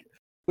like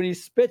when he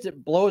spits,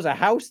 it blows a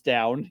house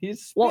down.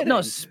 He's spitting. Well,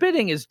 no,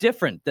 spitting is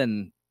different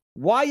than.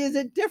 Why is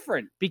it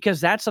different?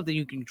 Because that's something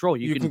you can control.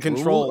 You can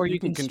control, or you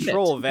can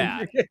control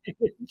that.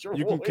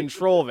 You can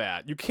control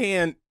that. You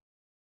can't.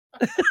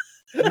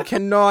 You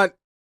cannot.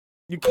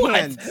 You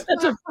can't.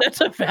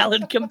 That's a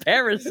valid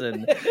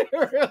comparison. It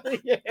really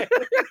is.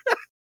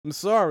 I'm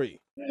sorry.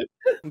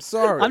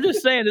 I'm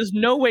just saying, there's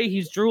no way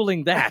he's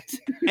drooling that.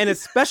 And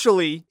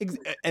especially,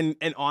 and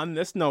on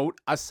this note,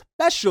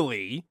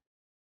 especially.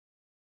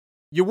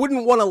 You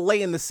wouldn't want to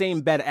lay in the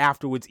same bed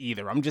afterwards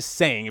either. I'm just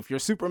saying, if you're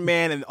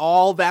Superman and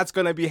all that's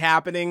going to be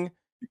happening,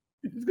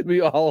 it's going to be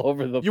all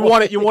over the You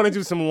want to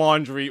do some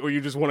laundry, or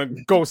you just want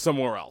to go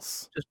somewhere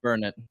else. Just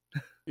burn it.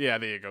 Yeah,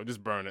 there you go.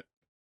 Just burn it.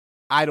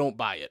 I don't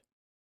buy it.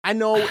 I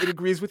know it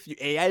agrees with you.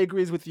 AI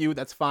agrees with you.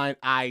 That's fine.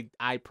 I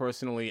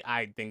personally,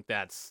 I think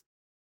that's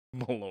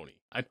baloney.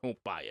 I don't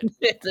buy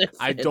it.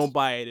 I don't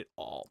buy it at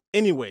all.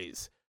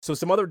 Anyways, so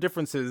some other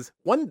differences.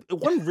 One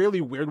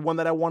really weird one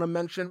that I want to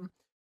mention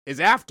is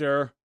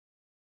after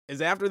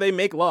they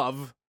make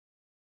love,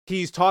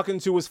 he's talking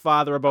to his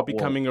father about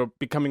becoming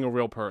a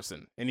real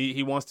person, and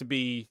he wants to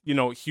be,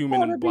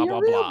 human and blah blah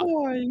blah.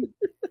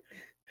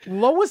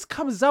 Lois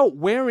comes out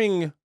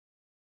wearing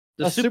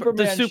a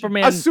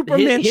Superman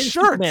shirt. His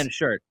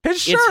shirt.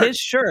 It's his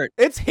shirt.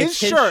 It's his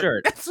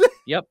shirt.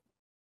 Yep.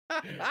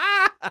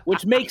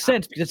 Which makes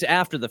sense because it's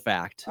after the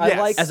fact.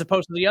 Yes. As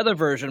opposed to the other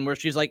version where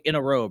she's like in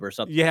a robe or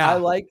something. Yeah. I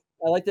like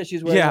that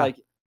she's wearing like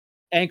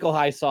ankle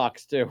high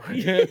socks too.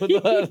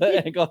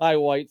 the ankle high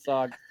white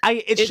socks.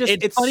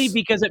 It's funny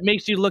because it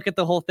makes you look at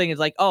the whole thing. It's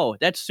like, oh,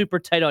 that's super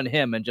tight on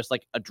him and just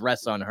like a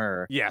dress on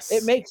her. Yes.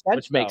 It makes sense.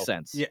 Which makes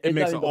sense. Yeah, it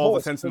makes all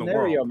the sense in the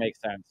world. Scenario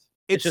makes sense.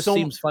 It just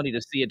seems funny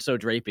to see it so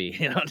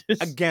drapey.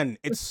 Again,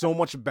 it's so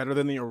much better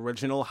than the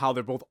original, how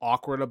they're both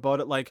awkward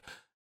about it. Like,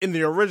 in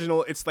the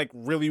original, it's like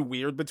really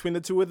weird between the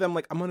two of them.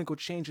 Like, I'm going to go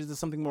change into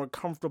something more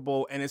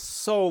comfortable. And it's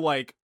so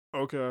like,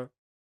 okay.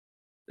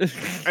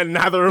 And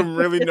neither of them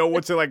really know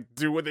what to like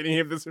do with any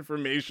of this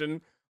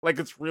information. Like,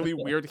 it's really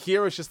weird.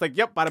 Here, it's just like,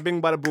 yep, bada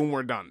bing, bada boom,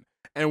 we're done.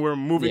 And we're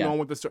moving on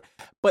with the story.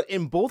 But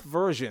in both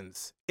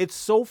versions, it's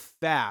so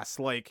fast,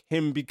 like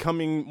him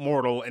becoming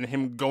mortal and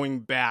him going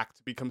back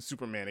to become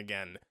Superman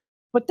again.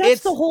 But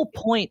that's the whole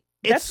point.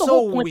 That's the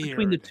whole point weird.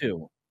 Between the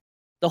two.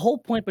 The whole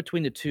point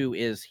between the two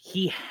is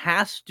he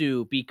has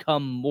to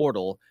become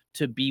mortal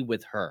to be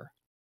with her.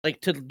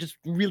 Like, to just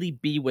really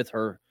be with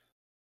her,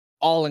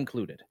 all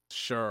included.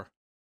 Sure.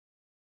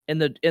 In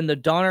the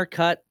Donner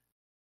cut,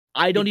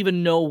 I don't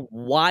even know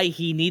why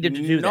he needed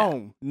to do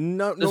that.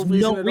 There's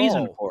no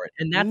reason for it.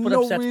 And that's what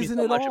upsets me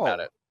so much about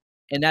it.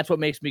 And that's what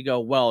makes me go,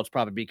 well, it's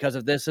probably because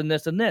of this and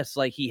this and this.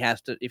 Like, he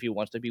has to, if he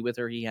wants to be with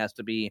her, he has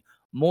to be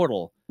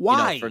mortal.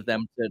 Why? For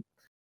them to...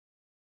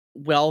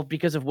 Well,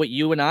 because of what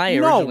you and I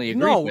originally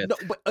agreed with.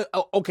 No,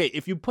 but, okay,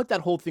 if you put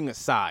that whole thing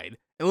aside,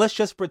 and let's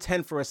just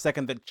pretend for a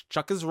second that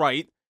Chuck is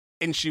right,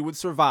 and she would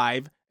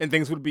survive, and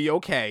things would be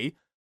okay...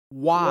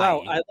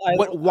 Why?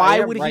 Why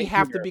would he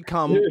have to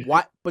become?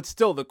 Why? But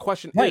still, the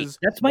question is,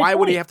 why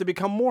would he have to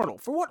become mortal?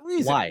 For what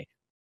reason? Why?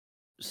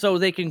 So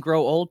they can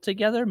grow old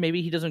together?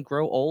 Maybe he doesn't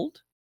grow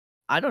old.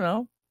 I don't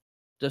know.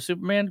 Does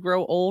Superman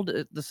grow old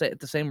at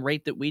the same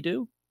rate that we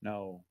do?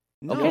 No.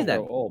 Okay,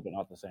 then. Grow old, but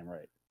not the same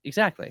rate.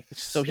 Exactly.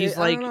 So he's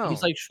like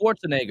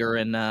Schwarzenegger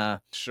in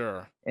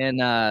sure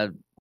in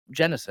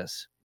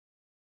Genesis.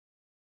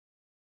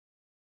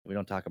 We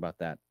don't talk about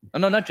that. Oh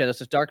no, not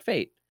Genesis. Dark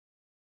Fate.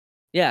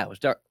 Yeah, it was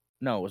Dark.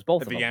 No, it was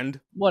both At of the them. end,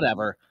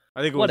 Whatever.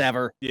 I think it was.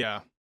 Whatever.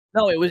 Yeah.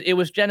 No, it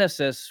was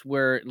Genesis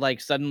where like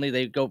suddenly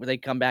they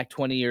come back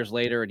 20 years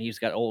later and he's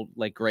got old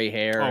like gray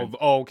hair.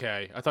 Oh,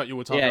 okay. I thought you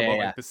were talking about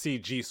yeah. like the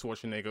CG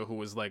Schwarzenegger who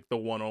was like the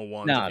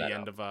 101 No, at the no,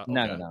 end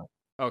of no.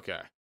 Okay.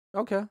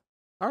 Okay.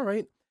 All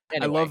right.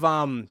 Anyway. I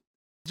love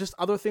just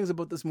other things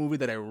about this movie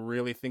that I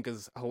really think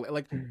is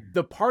like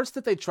the parts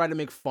that they try to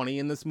make funny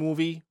in this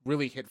movie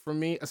really hit for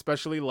me,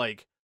 especially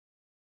like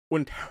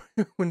when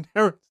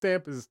Terrence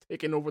Stamp is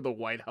taking over the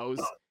White House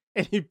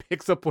and he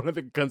picks up one of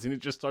the guns and he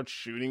just starts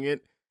shooting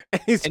it.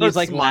 And he's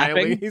like smiling.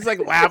 Laughing. He's like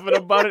laughing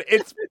about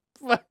it.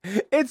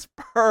 It's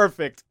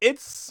perfect.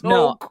 It's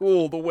so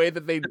cool the way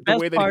that he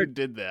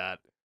did that.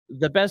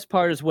 The best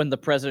part is when the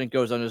president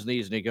goes on his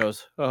knees and he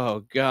goes,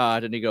 "Oh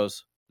God," and he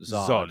goes,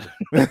 "Zod."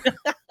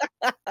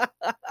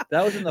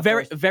 That was in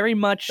the very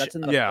much. That's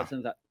in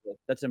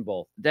that's in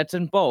both. That's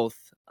in both.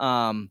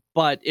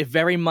 But it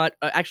very much.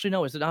 Actually,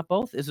 no. Is it not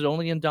both? Is it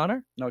only in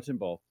Donner? No, it's in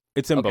both.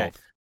 It's in both.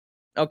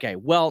 Okay.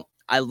 Well,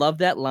 I love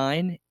that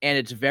line, and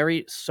it's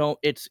very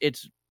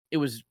it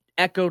was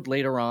echoed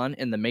later on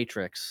in The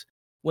Matrix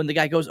when the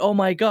guy goes, "Oh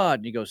my God,"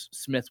 and he goes,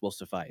 "Smith will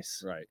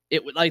suffice." Right.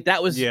 It like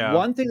that was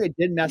one thing they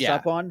did mess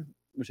up on,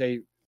 which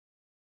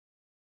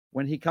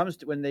when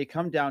they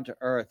come down to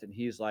Earth and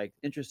he's like,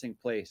 interesting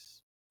place.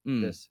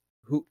 This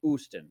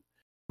Houston.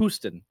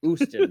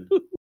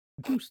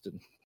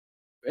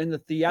 In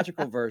the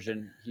theatrical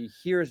version, he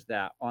hears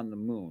that on the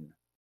moon.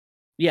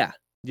 Yeah.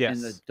 Yes.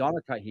 In the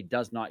Donner cut, he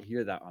does not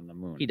hear that on the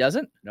moon. He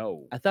doesn't?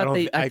 No. I thought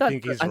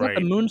the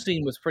moon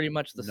scene was pretty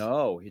much the same.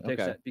 No, he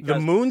takes that because the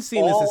moon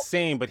scene is the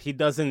same, but he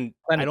doesn't.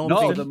 I don't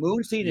think the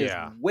moon scene is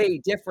way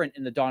different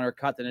in the Donner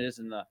cut than it is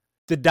in the.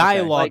 The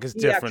dialogue is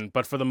different,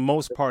 but for the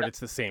most part, it's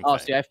the same thing.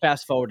 See, I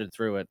fast forwarded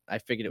through it. I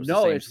figured it was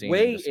the same scene.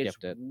 It's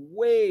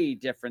way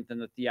different than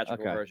the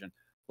theatrical version.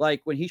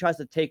 Like when he tries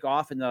to take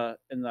off in the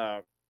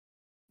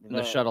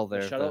shuttle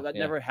there. That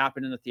never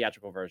happened in the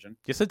theatrical version.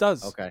 Yes, it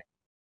does. Okay.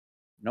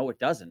 No, it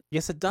doesn't.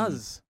 Yes, it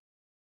does.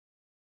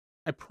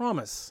 I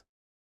promise.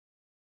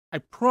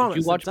 Did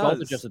you watch both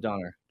or just the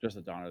Donner? Just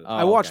the Donner.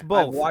 I watched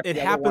both. It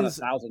happens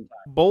 1,000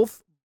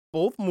 times.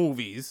 Both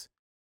movies.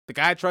 The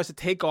guy tries to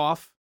take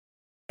off,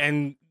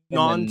 and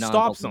Non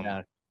stops him.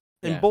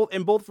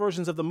 In both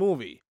versions of the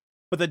movie.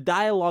 But the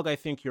dialogue, I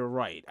think you're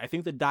right. I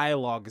think the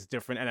dialogue is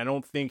different, and I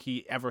don't think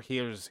he ever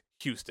hears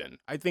Houston.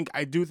 I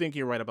do think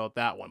you're right about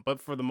that one. But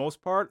for the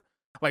most part,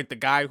 like the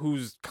guy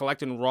who's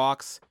collecting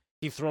rocks,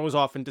 he throws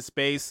off into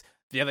space.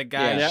 The other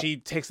guy, she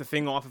takes the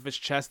thing off of his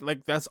chest.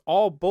 Like that's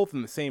all both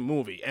in the same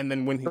movie. And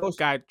then when the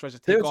guy tries to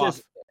take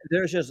off,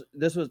 there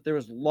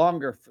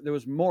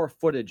was more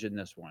footage in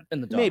this one.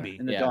 In the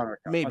Donner. Donner.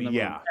 Maybe,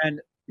 yeah.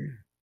 And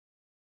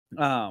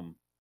I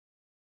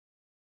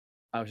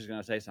was just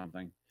gonna say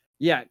something.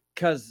 Yeah,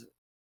 because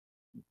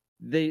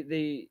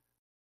they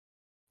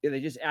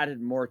just added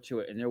more to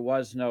it, and there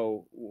was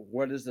no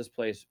what is this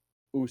place,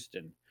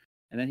 Houston,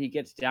 and then he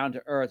gets down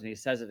to Earth and he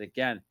says it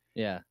again.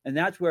 Yeah, and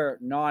that's where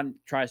Non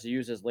tries to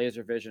use his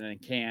laser vision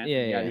and can't.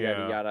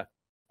 Yada.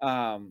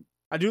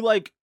 I do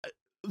like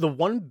the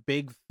one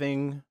big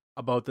thing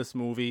about this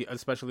movie,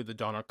 especially the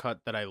Donner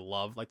cut, that I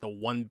love. Like the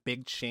one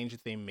big change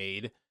that they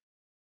made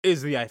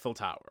is the Eiffel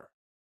Tower.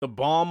 The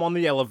bomb on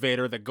the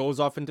elevator that goes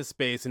off into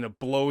space and it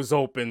blows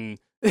open.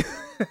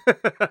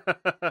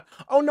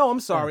 Oh no, I'm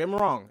sorry, I'm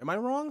wrong. Am I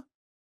wrong?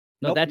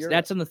 No,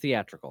 that's in the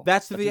theatrical.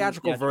 That's the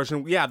theatrical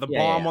version. Yeah, the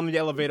bomb on the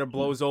elevator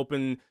blows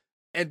open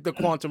at the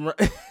quantum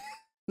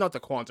not the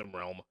quantum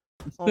realm.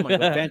 Oh my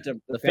god.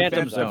 The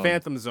Phantom Zone. The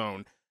Phantom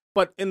Zone.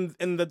 But in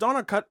the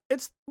Donner cut,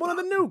 it's one of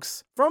the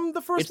nukes from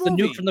the first movie.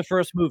 It's the nuke from the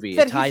first movie.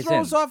 It ties he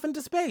throws off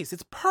into space.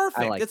 It's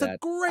perfect. It's a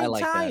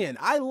great tie-in.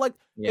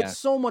 It's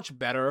so much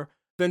better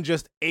than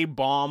just a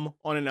bomb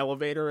on an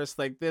elevator. It's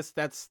like this.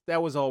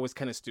 That was always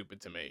kind of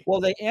stupid to me. Well,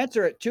 they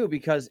answer it too,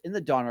 because in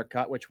the Donner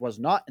cut, which was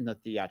not in the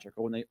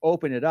theatrical, when they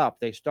open it up,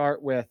 they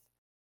start with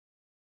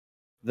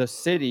the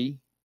city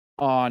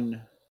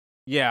on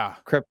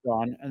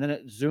Krypton, and then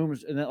it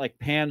zooms and then it like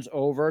pans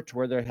over to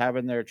where they're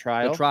having their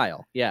trial. The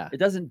trial, yeah. It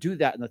doesn't do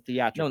that in the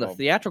theatrical. No, the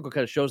theatrical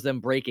cut shows them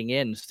breaking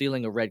in,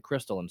 stealing a red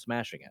crystal, and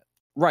smashing it.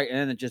 Right, and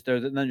then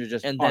you're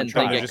just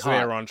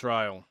there on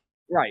trial.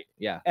 Right,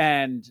 yeah,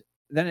 and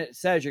then it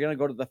says you're going to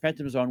go to the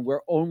Phantom Zone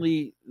where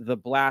only the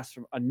blast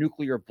from a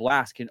nuclear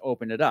blast can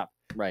open it up.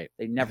 Right.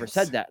 They never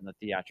said that in the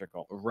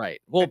theatrical.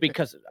 Right. Well,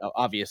 because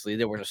obviously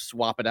they were going to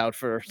swap it out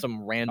for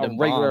some random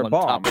regular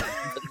bomb. On top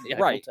of the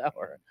Eiffel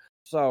Tower.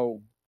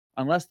 So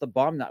unless the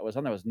bomb that was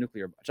on there was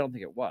nuclear, which I don't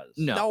think it was.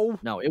 No,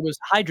 it was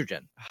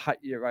hydrogen.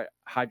 You're right.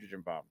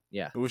 Hydrogen bomb.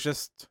 Yeah. It was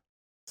just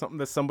something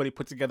that somebody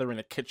put together in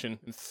a kitchen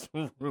and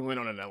threw in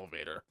on an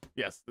elevator.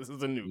 Yes, this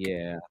is a nuke.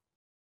 Yeah.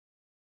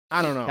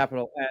 I don't know.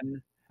 Capital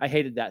N. I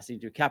hated that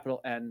scene too.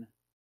 Capital N,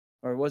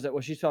 or was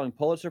she spelling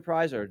Pulitzer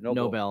Prize or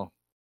Nobel? Nobel.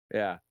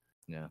 Yeah.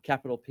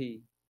 Capital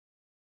P,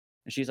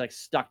 and she's like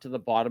stuck to the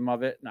bottom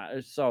of it.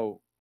 It's so.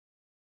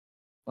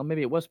 Well,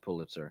 maybe it was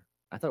Pulitzer.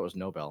 I thought it was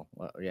Nobel.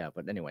 Well, yeah,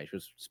 but anyway, she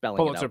was spelling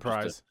Pulitzer it out.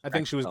 Prize. I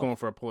think she was going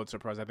for a Pulitzer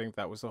Prize. I think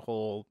that was her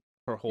whole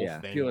thing,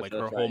 Pulitzer, like her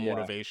that's whole right, yeah.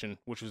 motivation,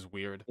 which is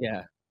weird.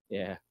 Yeah,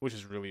 yeah. Which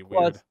is really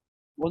weird.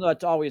 Well, no,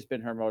 it's always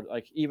been her mode.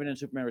 Like even in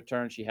Superman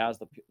Returns, she has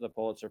the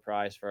Pulitzer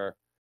Prize for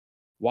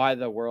why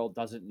the world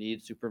doesn't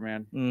need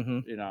Superman.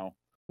 Mm-hmm. You know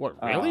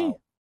what? Really?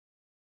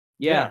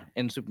 Yeah,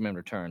 in Superman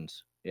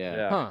Returns.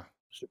 Yeah. Huh.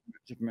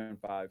 Superman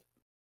 5.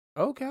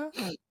 Okay.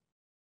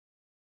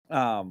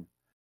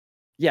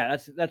 Yeah,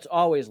 that's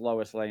always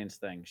Lois Lane's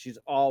thing. She's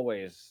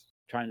always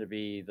trying to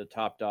be the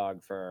top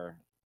dog for,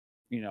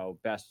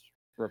 best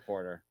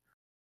reporter.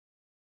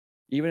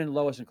 Even in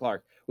Lois and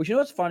Clark. Which, you know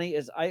what's funny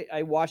is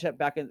I watched it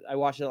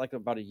like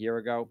about a year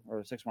ago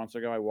or 6 months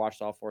ago. I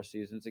watched all 4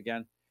 seasons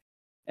again.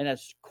 And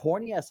as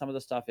corny as some of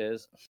the stuff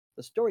is,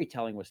 the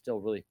storytelling was still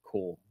really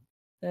cool.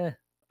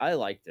 I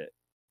liked it.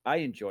 I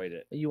enjoyed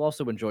it. You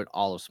also enjoyed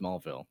all of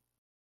Smallville.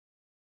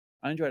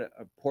 I enjoyed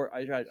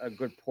a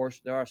good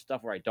portion. There are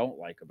stuff where I don't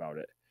like about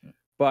it,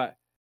 but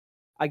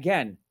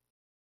again,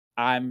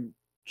 I'm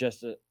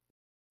just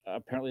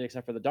apparently,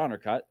 except for the Donner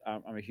cut,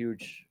 I'm a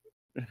huge,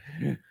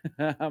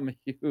 I'm a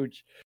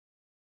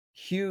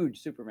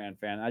huge Superman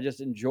fan. I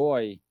just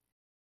enjoy,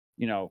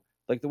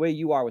 like the way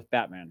you are with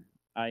Batman.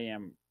 I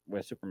am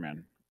with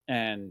Superman,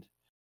 and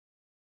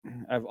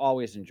I've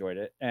always enjoyed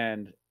it.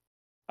 And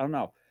I don't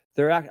know.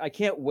 I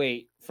can't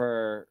wait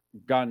for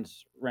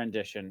Gunn's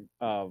rendition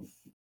of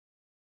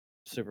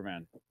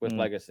Superman with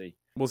Legacy.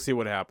 We'll see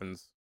what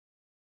happens.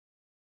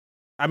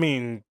 I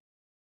mean,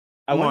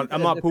 I'm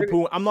not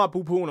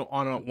poo-pooing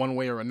on it one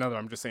way or another.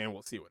 I'm just saying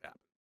we'll see what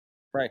happens.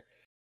 Right.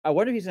 I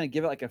wonder if he's going to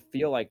give it like a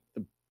feel like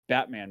the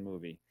Batman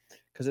movie.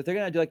 Because if they're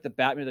going to do like the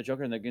Batman, the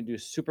Joker, and they're going to do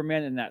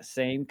Superman in that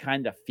same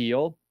kind of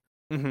feel,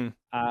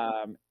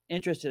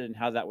 interested in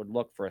how that would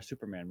look for a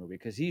Superman movie.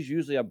 Because he's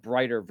usually a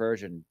brighter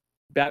version.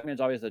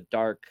 Batman's always a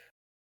dark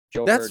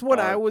Joker. That's what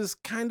I was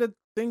kind of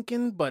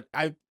thinking, but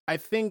I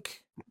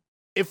think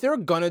if they're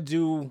gonna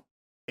do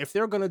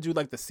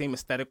like the same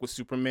aesthetic with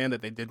Superman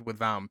that they did with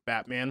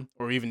Batman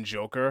or even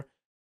Joker,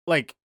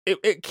 like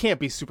it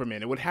can't be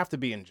Superman. It would have to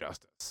be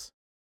Injustice.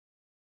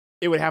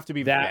 It would have to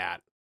be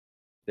that.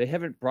 They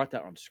haven't brought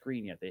that on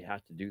screen yet. They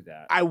have to do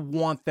that. I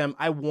want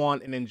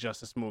an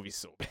Injustice movie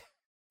so bad.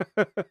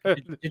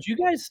 Did you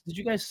guys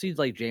see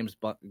like James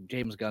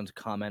Gunn's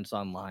comments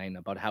online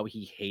about how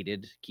he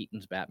hated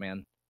Keaton's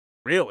Batman?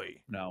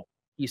 Really? No.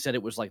 He said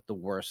it was like the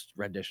worst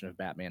rendition of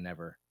Batman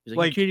ever. He's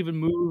like, you can't even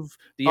move.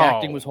 The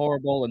acting was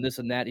horrible and this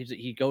and that.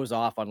 He goes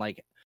off on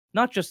like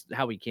not just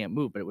how he can't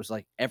move, but it was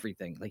like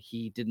everything. Like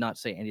he did not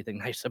say anything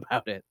nice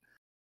about it.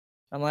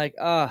 I'm like,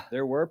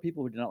 there were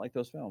people who did not like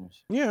those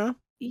films. Yeah.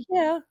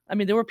 Yeah. I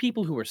mean, there were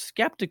people who were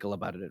skeptical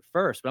about it at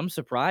first, but I'm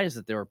surprised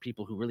that there were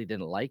people who really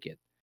didn't like it.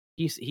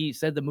 He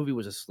said the movie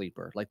was a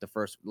sleeper. Like the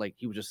first, like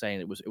he was just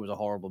saying it was a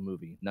horrible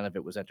movie. None of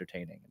it was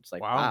entertaining. It's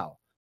like, wow.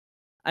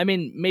 I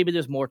mean, maybe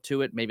there's more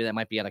to it. Maybe that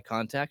might be out of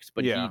context,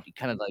 but he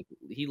kind of like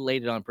he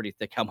laid it on pretty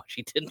thick how much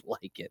he didn't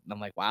like it. And I'm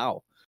like,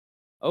 wow.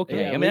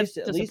 Okay. I mean, that's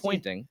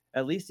disappointing.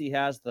 At least he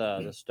has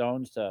the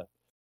stones to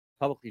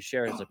publicly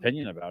share his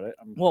opinion about it.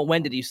 Well,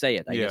 when did he say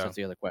it? I guess that's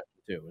the other question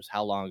too. Was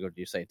how long ago did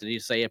you say it? Did he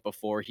say it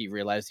before he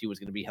realized he was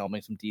going to be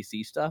helming some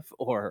DC stuff,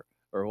 or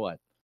what?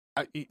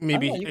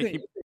 Maybe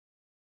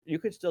you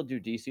could still do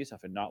DC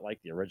stuff and not like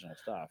the original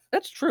stuff.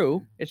 That's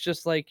true. It's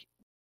just like,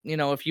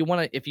 if you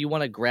want to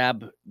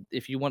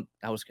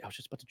I was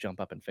just about to jump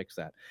up and fix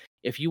that.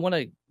 If you want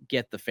to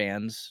get the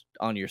fans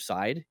on your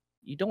side,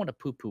 you don't want to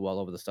poo-poo all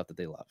over the stuff that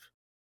they love.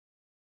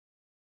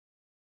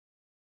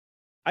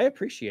 I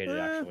appreciate it,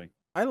 actually.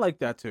 I like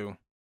that too.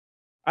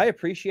 I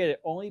appreciate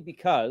it only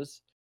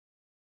because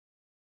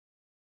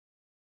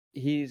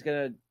he's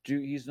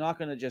not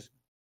gonna just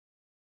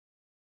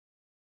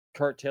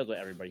curtail to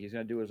everybody. He's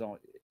gonna do his own.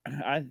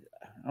 I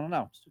don't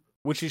know.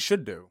 Which he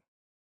should do.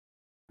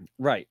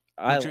 Right.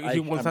 He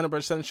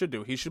 100% should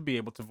do. He should be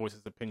able to voice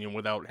his opinion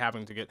without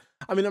having to get.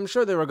 I mean, I'm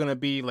sure there are going to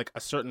be like a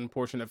certain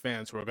portion of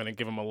fans who are going to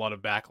give him a lot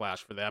of backlash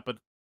for that. But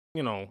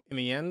in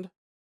the end,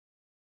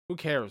 who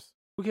cares?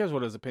 Who cares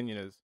what his opinion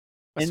is?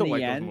 I still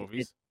like those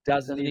movies. It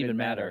doesn't even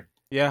matter.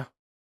 Yeah.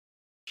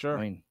 Sure.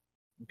 I mean,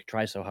 you could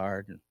try so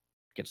hard and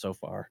get so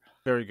far.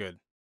 Very good.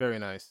 Very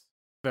nice.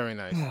 Very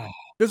nice.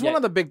 There's one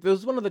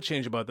other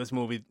change about this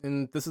movie,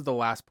 and this is the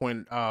last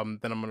point that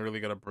I'm really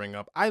gonna bring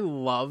up. I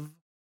love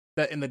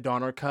that in the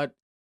Donner cut,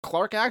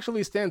 Clark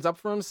actually stands up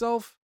for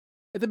himself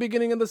at the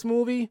beginning of this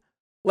movie.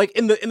 Like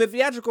in the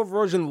theatrical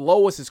version,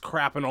 Lois is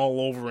crapping all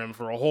over him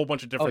for a whole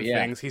bunch of different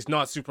things. He's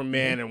not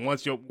Superman, and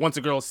once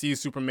a girl sees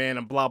Superman,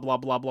 and blah blah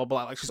blah blah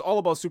blah, like she's all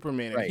about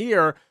Superman. Right. And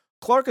here,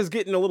 Clark is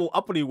getting a little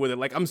uppity with it.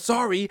 Like, I'm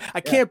sorry, I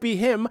can't be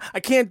him.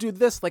 I can't do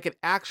this. Like, it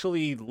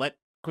actually let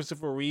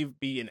Christopher Reeve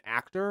be an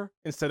actor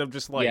instead of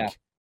just like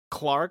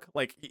Clark.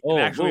 Like,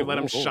 actually let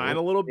him shine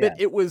a little bit.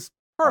 It was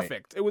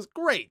perfect. Right. It was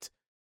great.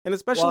 And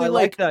especially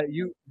like that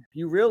you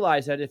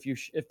realize that if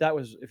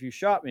you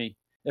shot me,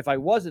 if I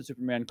wasn't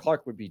Superman,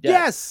 Clark would be dead.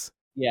 Yes.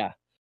 Yeah. It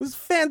was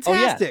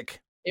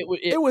fantastic. It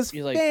was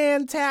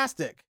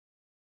fantastic.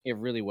 It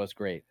really was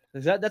great.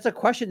 That's a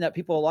question that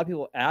a lot of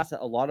people ask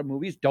that a lot of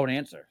movies don't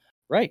answer.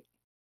 Right.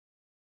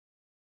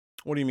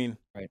 What do you mean?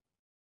 Right.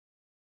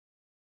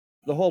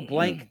 The whole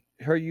blank,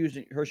 her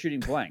shooting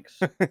blanks.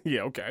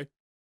 Yeah, okay.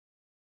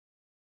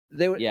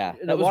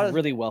 That was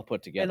really well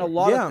put together. And a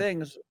lot of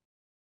things,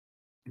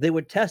 they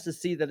would test to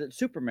see that it's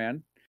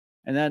Superman,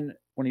 and then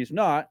when he's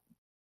not,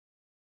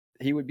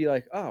 he would be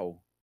like, "Oh,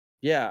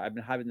 yeah, I've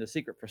been hiding the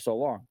secret for so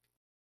long."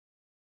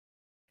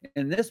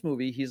 In this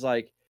movie, he's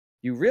like,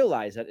 "You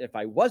realize that if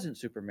I wasn't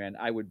Superman,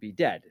 I would be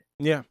dead.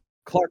 Yeah.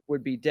 Clark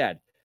would be dead."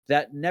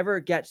 That never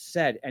gets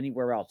said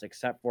anywhere else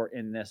except for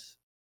in this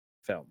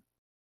film.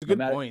 It's a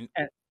good point.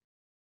 It's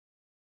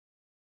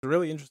a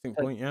really interesting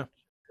point, yeah.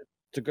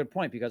 It's a good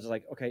point because it's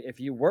like, okay, if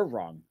you were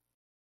wrong,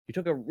 you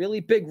took a really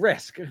big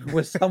risk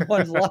with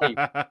someone's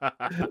life.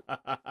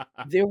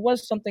 There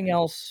was something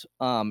else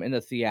in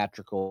the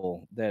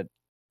theatrical that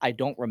I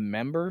don't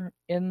remember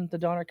in the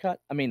Donner cut.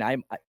 I mean,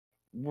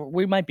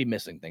 we might be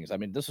missing things. I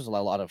mean, this was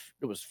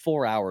it was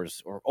 4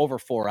 hours or over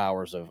 4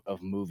 hours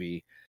of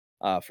movie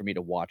for me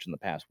to watch in the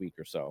past week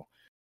or so.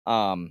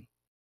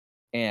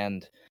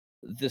 And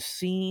the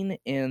scene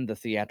in the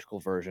theatrical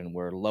version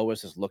where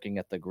Lois is looking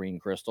at the green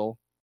crystal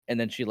and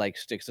then she like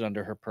sticks it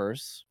under her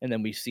purse, and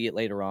then we see it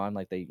later on,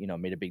 like they,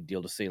 made a big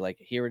deal to say like,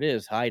 here it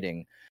is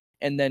hiding.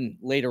 And then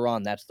later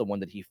on, that's the one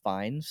that he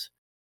finds.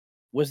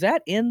 Was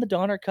that in the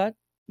Donner cut?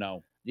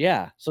 No.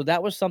 Yeah. So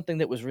that was something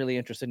that was really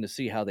interesting to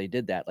see how they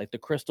did that. Like the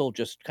crystal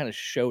just kind of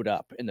showed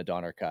up in the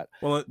Donner cut.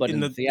 Well, but in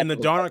the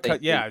Donner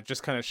cut, it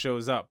just kind of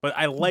shows up. But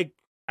I like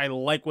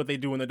what they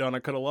do in the Donner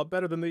cut a lot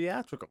better than the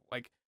theatrical.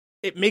 Like,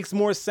 it makes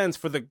more sense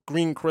for the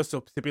green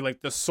crystal to be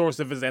like the source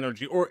of his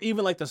energy, or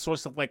even like the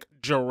source of like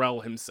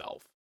Jor-El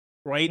himself,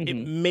 right? Mm-hmm.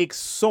 It makes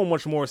so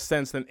much more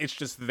sense than it's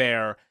just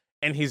there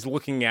and he's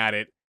looking at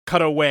it,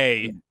 cut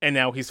away, and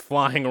now he's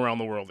flying around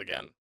the world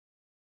again.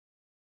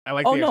 I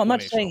like. Oh no, I'm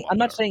not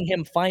saying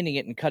him finding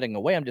it and cutting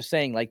away. I'm just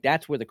saying like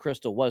that's where the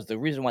crystal was. The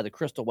reason why the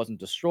crystal wasn't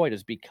destroyed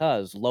is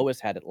because Lois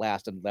had it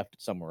last and left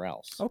it somewhere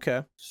else.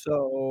 Okay.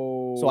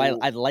 So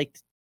I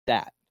liked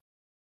that.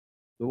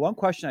 The one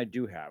question I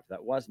do have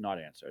that was not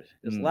answered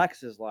is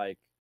Lex is like,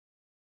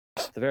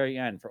 at the very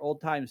end, for old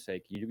time's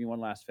sake, can you do me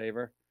one last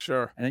favor?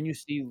 Sure. And then you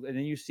see.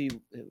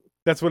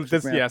 That's what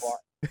this. Yes.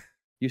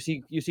 You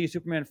see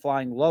Superman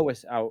flying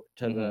Lois out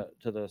to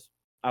the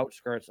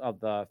outskirts of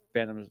the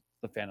Phantom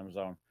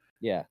Zone.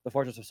 Yeah. The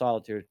Fortress of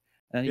Solitude,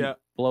 and then he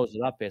blows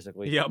it up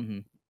basically. Yep. Mm-hmm.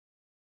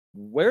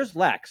 Where's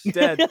Lex?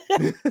 Dead.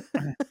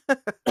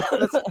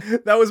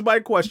 That was my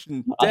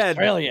question. Dead.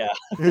 Australia.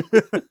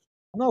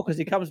 No, because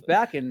he comes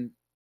back in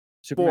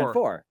Superman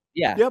 4.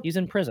 Yeah, he's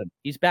in prison.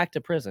 He's back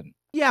to prison.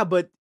 Yeah,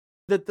 but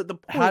the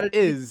point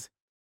is,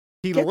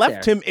 he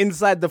left him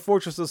inside the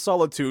Fortress of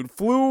Solitude,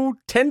 flew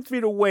 10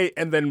 feet away,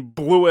 and then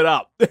blew it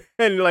up.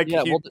 And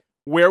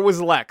where was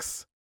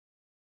Lex?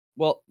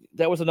 Well,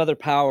 that was another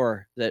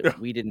power that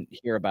we didn't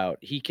hear about.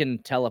 He can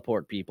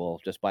teleport people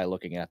just by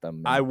looking at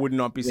them. I would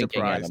not be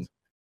surprised.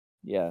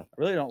 Yeah. I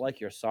really don't like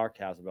your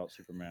sarcasm about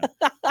Superman.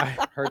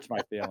 It hurts my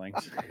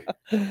feelings.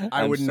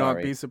 I would not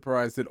be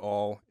surprised at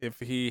all if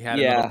he had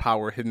another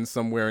power hidden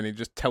somewhere and he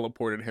just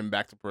teleported him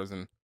back to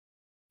prison.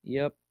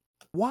 Yep.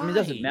 Why? I mean, it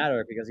doesn't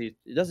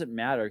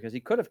matter because he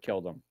could have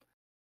killed him.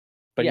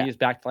 But he's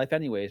back to life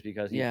anyways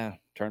because he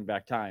turned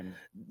back time.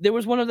 There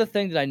was one other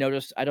thing that I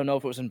noticed. I don't know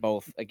if it was in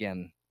both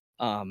again.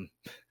 When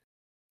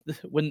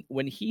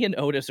he and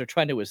Otis are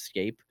trying to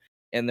escape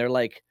and they're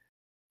like,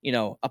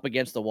 up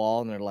against the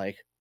wall and they're like,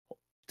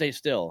 stay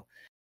still.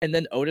 And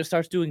then Otis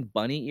starts doing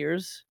bunny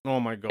ears. Oh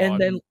my god.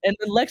 And then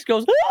Lex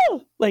goes,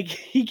 oh! Like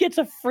he gets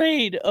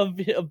afraid of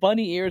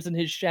bunny ears in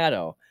his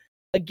shadow.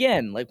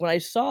 Again, like when I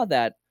saw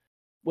that,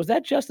 was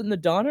that just in the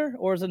Donner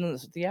or is it in the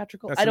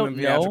theatrical? I don't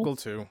know. Theatrical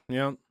too.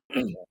 Yeah.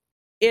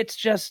 It's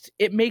just,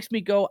 it makes me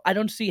go, I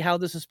don't see how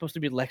this is supposed to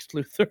be Lex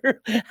Luthor.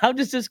 How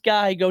does this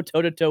guy go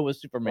toe-to-toe with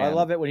Superman? Well, I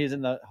love it when he's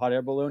in the hot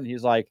air balloon.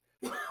 He's like,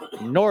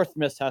 north,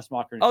 Miss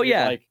Hessmacher. Oh,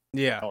 yeah. Like,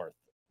 north.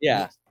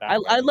 Yeah.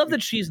 I love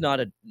that she's not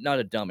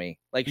a dummy.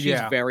 Like, she's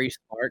very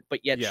smart,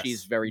 but yet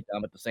she's very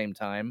dumb at the same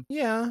time.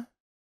 Yeah.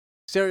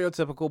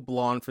 Stereotypical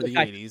blonde for the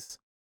 80s.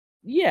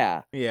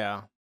 Yeah.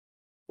 Yeah.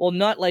 Well,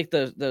 not like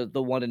the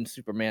one in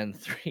Superman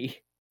 3,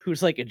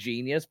 who's like a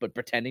genius, but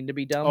pretending to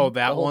be dumb. Oh,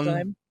 that the whole one?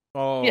 Time.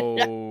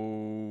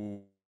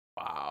 Oh,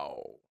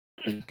 wow.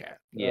 Okay.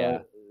 Yeah.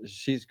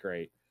 She's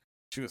great.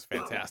 She was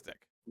fantastic.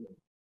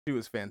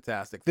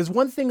 There's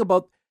one thing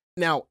about,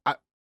 now,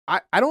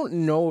 I don't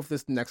know if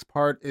this next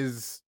part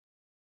was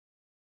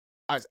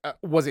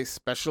a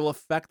special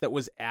effect that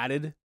was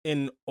added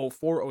in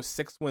 04,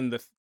 06 when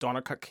the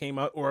Donner cut came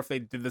out, or if they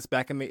did this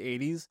back in the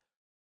 80s.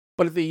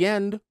 But at the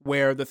end,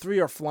 where the three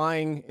are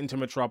flying into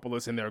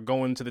Metropolis and they're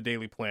going to the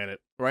Daily Planet,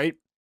 right?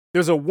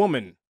 There's a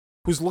woman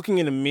who's looking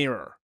in a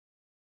mirror,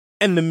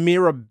 and the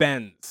mirror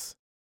bends.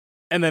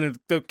 And then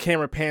the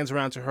camera pans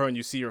around to her and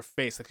you see her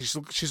face. Like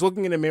she's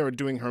looking in a mirror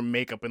doing her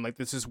makeup, and like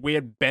there's this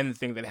weird bend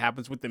thing that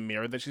happens with the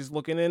mirror that she's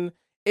looking in.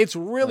 It's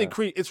really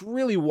creepy. It's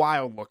really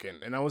wild looking.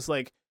 And I was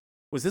like,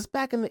 was this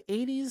back in the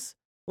 80s?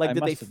 Like, I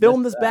did they must have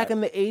film missed this back that.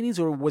 in the 80s,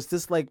 or was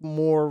this like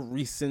more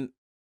recent,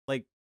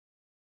 like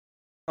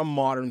a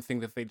modern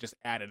thing that they just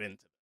added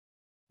into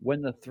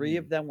When the three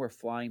of them were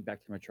flying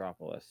back to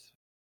Metropolis.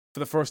 for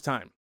the first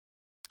time?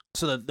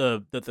 So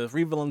the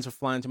three villains are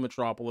flying to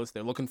Metropolis.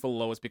 They're looking for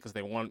Lois because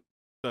they want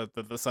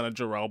the son of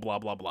Jor-El, blah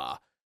blah blah.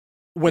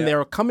 When Yep.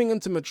 they're coming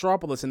into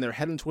Metropolis and they're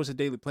heading towards the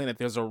Daily Planet,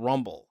 there's a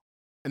rumble,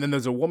 and then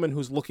there's a woman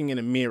who's looking in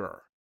a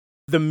mirror.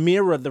 The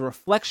mirror, the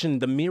reflection,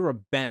 the mirror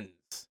bends.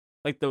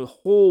 Like the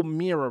whole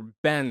mirror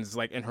bends,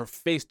 like, and her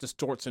face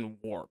distorts and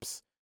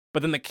warps.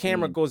 But then the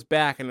camera goes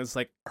back and it's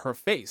like her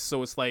face.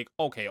 So it's like,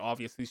 okay,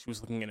 obviously she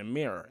was looking in a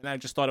mirror. And I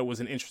just thought it was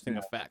an interesting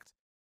effect.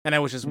 And I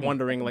was just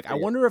wondering, like, I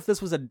wonder if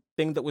this was a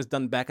thing that was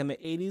done back in the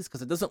 80s,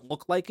 because it doesn't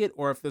look like it,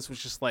 or if this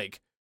was just like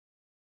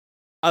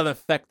an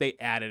effect they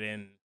added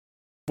in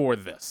for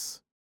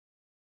this.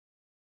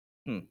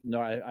 No,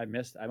 I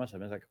must have missed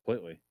that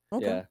completely.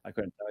 Okay. Yeah. I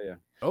couldn't tell you.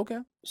 Okay.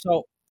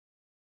 So,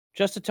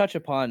 just to touch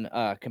upon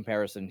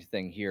comparison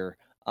thing here,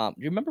 do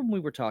you remember when we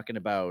were talking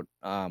about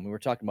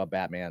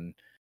Batman,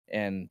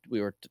 and we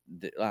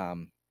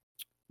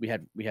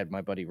had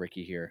my buddy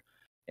Ricky here,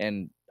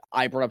 and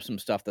I brought up some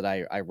stuff that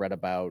I read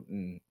about,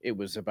 and it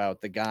was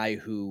about the guy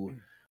who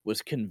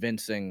was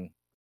convincing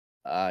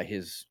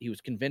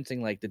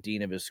like the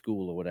dean of his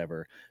school or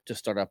whatever to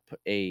start up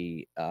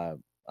a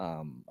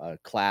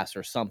class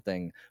or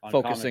something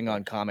focusing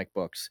on comic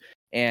books.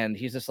 And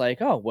he's just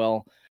like, oh,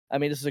 well, I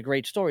mean, this is a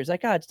great story. He's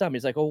like, it's dumb.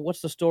 He's like, oh,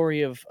 what's the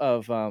story of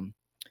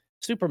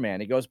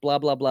Superman? He goes, blah,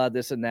 blah, blah,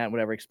 this and that,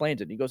 whatever,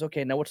 explains it. And he goes,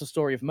 okay, now what's the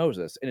story of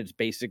Moses? And it's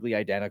basically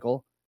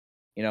identical.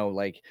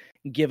 Like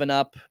given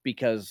up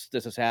because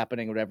this is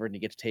happening, whatever, and he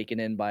gets taken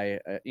in by,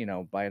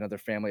 by another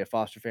family, a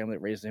foster family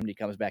that raises him. And he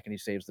comes back and he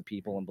saves the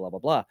people and blah, blah,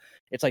 blah.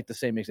 It's like the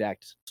same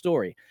exact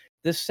story.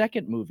 This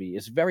second movie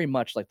is very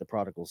much like The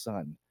Prodigal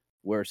Son,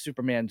 where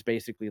Superman's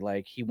basically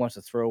like, he wants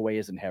to throw away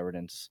his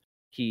inheritance.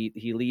 He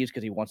leaves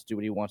because he wants to do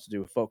what he wants to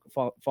do,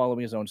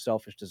 following his own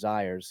selfish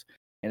desires.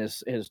 And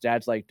his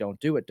dad's like, don't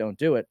do it.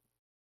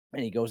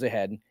 And he goes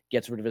ahead and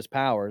gets rid of his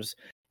powers.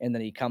 And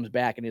then he comes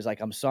back and he's like,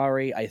 I'm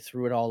sorry, I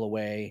threw it all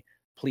away.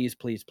 Please,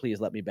 please, please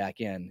let me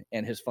back in.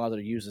 And his father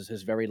uses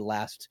his very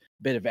last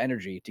bit of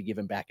energy to give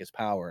him back his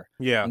power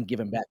and give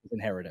him back his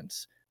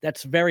inheritance.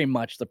 That's very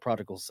much The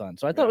Prodigal Son.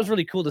 So I thought it was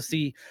really cool to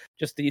see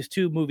just these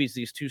two movies,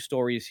 these two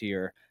stories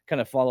here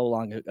kind of follow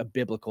along a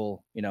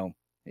biblical,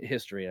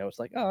 history. I was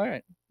like, oh, all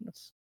right.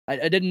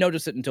 I didn't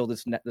notice it until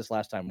this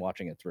last time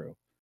watching it through.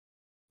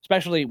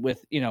 Especially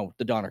with,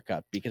 the Donner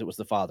cut, because it was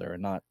the father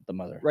and not the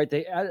mother. Right.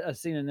 They added a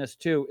scene in this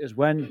too, is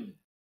when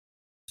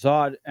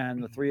Zod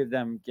and the three of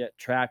them get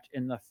trapped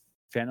in the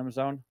Phantom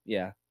Zone.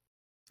 Yeah.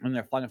 And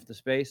they're flying off into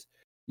space.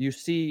 You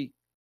see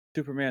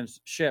Superman's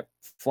ship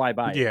fly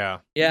by. Yeah.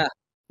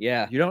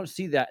 You don't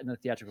see that in the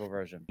theatrical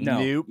version.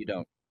 No, you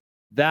don't.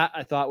 That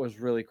I thought was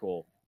really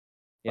cool.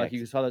 Yeah. Like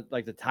you saw that,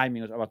 like the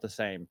timing was about the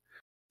same.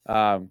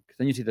 Because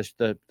then you see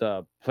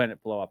the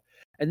planet blow up.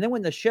 And then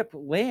when the ship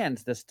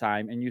lands this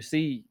time, and you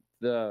see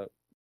the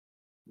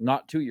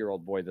not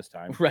 2-year-old boy this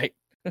time, right?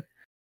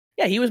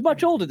 Yeah, he was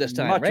much older this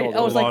time, Much right? older.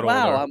 I was like,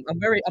 wow, older.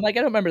 I'm like,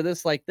 I don't remember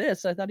this like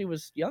this. I thought he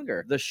was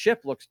younger. The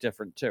ship looks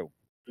different too,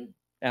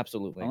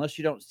 Absolutely. unless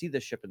you don't see the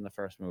ship in the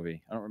first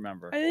movie. I don't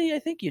remember. I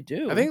think you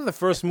do. I think the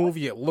first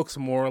movie it looks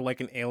more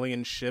like an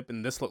alien ship,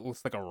 and this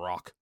looks like a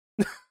rock.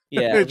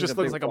 Yeah, it just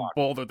looks like rock. a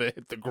boulder that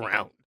hit the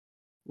ground.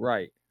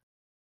 Right.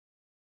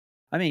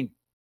 I mean,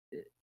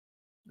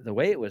 the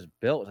way it was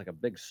built was like a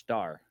big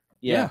star,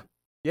 Yeah.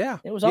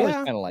 It was always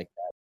kind of like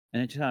that.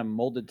 and it just kind of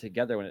molded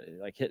together when it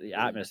like hit the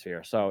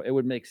atmosphere. So it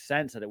would make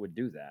sense that it would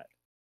do that.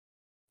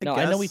 No,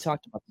 I know we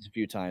talked about this a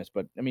few times,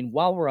 but I mean,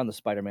 while we're on the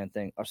Superman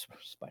thing,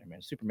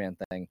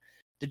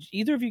 did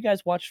either of you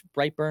guys watch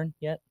Brightburn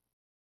yet?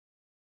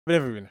 I've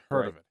never even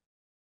heard of it.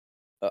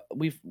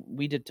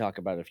 We did talk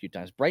about it a few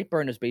times.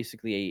 Brightburn is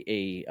basically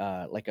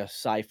a like a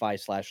sci-fi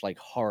 / like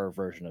horror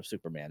version of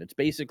Superman. It's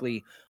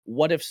basically,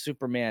 what if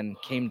Superman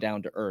came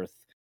down to Earth,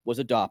 was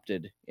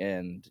adopted,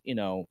 and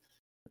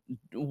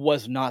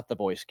was not the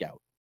Boy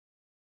Scout.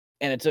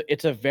 And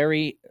it's a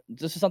very,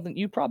 this is something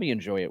you probably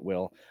enjoy it,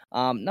 Will.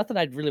 Nothing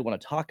I'd really want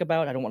to talk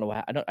about.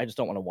 I just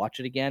don't want to watch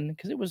it again,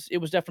 because it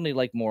was definitely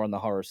like more on the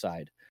horror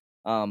side.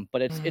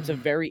 But it's a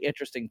very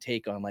interesting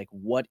take on like,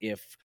 what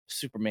if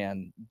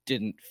Superman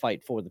didn't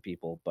fight for the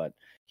people, but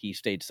he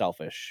stayed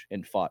selfish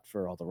and fought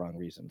for all the wrong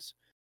reasons.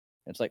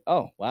 And it's like,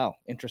 oh wow,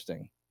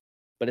 interesting.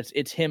 But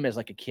it's him as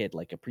like a kid,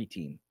 like a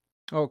preteen.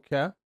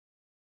 Okay.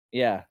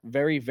 Yeah,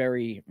 very,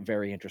 very,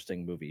 very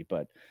interesting movie.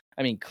 But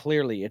I mean,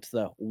 clearly it's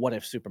the what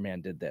if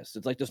Superman did this?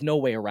 It's like there's no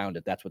way around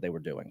it. That's what they were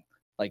doing.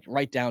 Like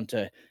right down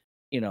to,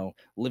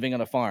 living on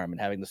a farm and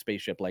having the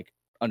spaceship like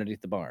underneath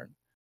the barn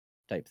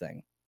type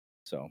thing.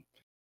 So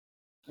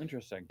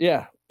Interesting.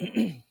 yeah.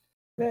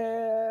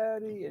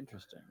 Very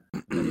interesting.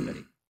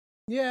 Very.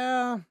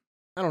 Yeah,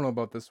 I don't know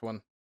about this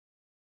one.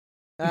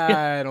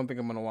 I don't think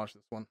I'm gonna watch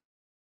this one.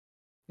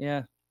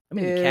 Yeah. I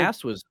mean, the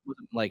cast wasn't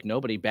like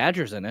nobody.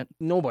 Badger's in it.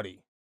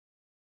 Nobody.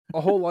 A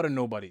whole lot of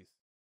nobodies.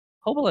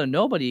 Hopeful and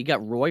nobody. You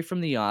got Roy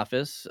from The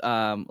Office,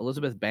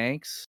 Elizabeth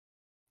Banks,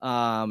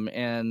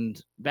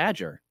 and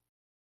Badger.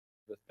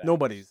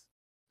 Nobodies. Is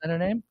that her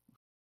name?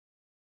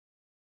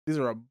 These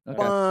are a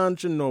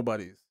bunch of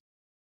nobodies.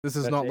 This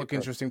does not look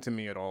interesting to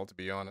me at all, to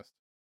be honest.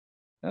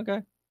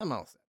 Okay. I'm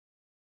all set.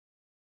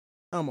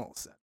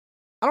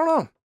 I don't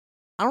know.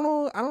 I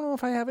don't know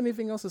if I have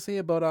anything else to say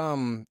about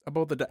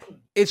the.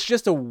 It's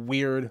just a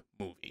weird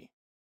movie.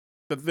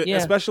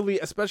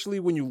 Especially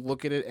when you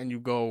look at it and you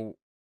go,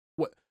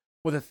 what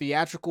the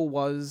theatrical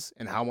was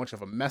and how much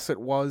of a mess it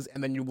was,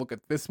 and then you look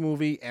at this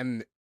movie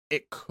and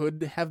it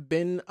could have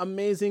been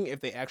amazing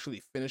if they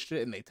actually finished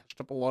it and they touched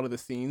up a lot of the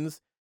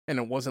scenes and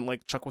it wasn't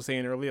like Chuck was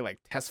saying earlier, like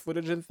test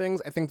footage and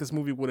things. I think this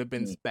movie would have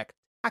been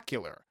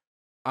spectacular.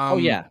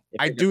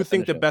 I do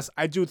think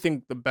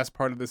the best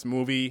part of this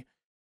movie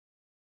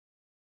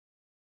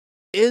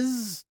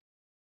is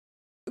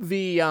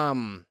the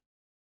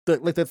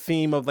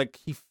theme of like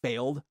he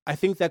failed. I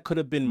think that could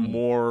have been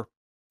more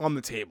on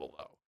the table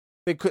though.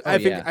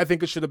 I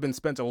think it should have been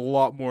spent a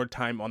lot more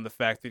time on the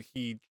fact that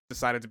he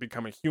decided to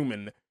become a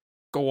human,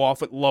 go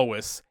off with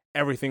Lois,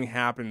 everything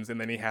happens,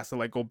 and then he has to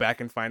like go back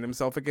and find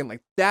himself again.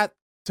 Like that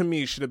to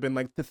me should have been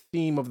like the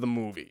theme of the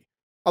movie.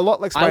 A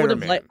lot like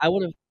Spider-Man.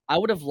 I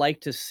would have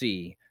liked to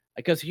see,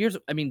 because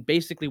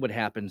basically what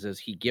happens is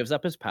he gives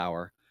up his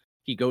power.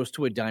 He goes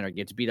to a diner,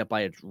 gets beat up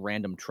by a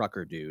random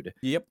trucker dude.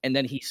 Yep. And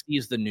then he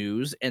sees the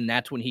news, and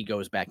that's when he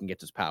goes back and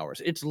gets his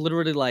powers. It's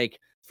literally like,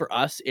 for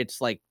us,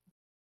 it's like,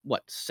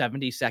 what,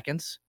 70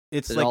 seconds?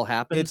 It like, all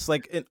happened? It's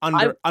like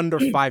under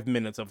 5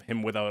 minutes of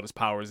him without his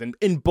powers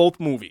in both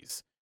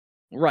movies.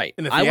 Right.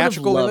 In the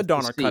theatrical and the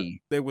Donner cut,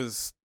 there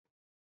was...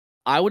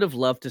 I would have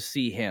loved to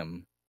see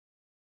him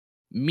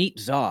meet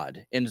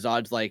Zod, and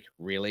Zod's like,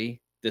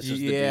 really? This is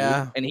the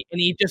dude? And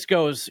he just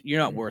goes, you're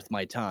not worth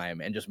my time,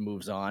 and just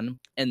moves on.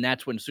 And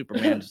that's when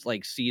Superman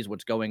like sees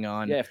what's going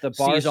on. Yeah, if the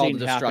bar sees scene all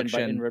the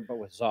destruction, happened, but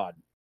with Zod.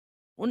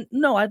 Well,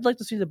 no, I'd like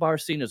to see the bar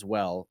scene as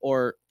well.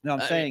 Or no,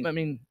 I'm saying,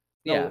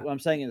 what I'm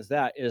saying is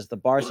the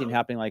bar scene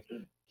happening like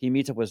he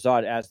meets up with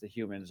Zod as the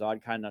human.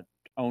 Zod kind of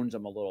owns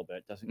him a little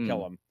bit, doesn't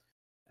kill him,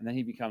 and then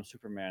he becomes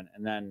Superman,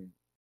 and then.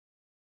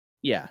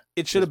 Yeah,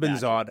 it should have been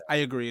Zod. I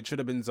agree. It should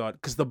have been Zod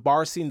because the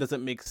bar scene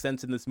doesn't make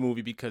sense in this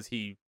movie because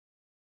he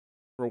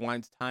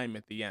rewinds time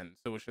at the end.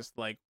 So it's just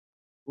like,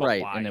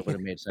 right, why? And it would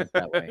have made sense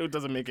that way. It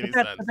doesn't make any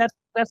sense.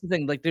 That's the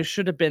thing. Like there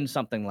should have been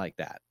something like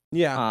that.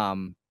 Yeah.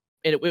 And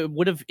it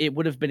would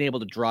have been able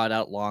to draw it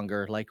out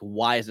longer. Like,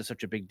 why is this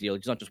such a big deal?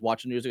 He's not just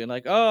watching news and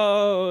like,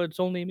 oh, it's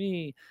only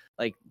me.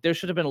 Like there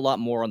should have been a lot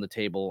more on the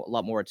table, a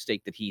lot more at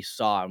stake that he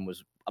saw and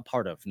was a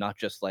part of, not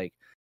just like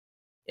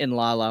in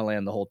La La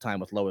Land the whole time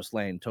with Lois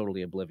Lane,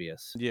 totally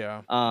oblivious.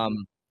 Yeah.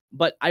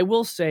 But I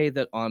will say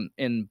that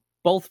in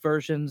both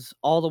versions,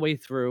 all the way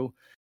through,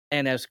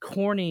 and as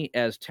corny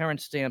as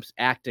Terrence Stamp's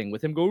acting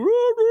with him go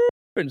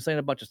and saying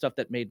a bunch of stuff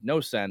that made no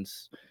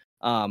sense,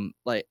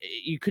 like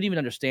you couldn't even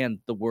understand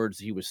the words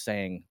he was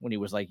saying when he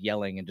was like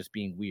yelling and just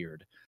being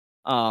weird.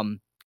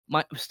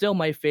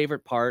 My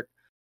favorite part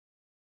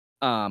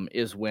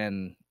is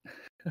when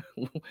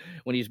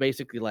he's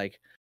basically like,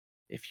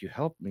 if you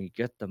help me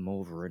get them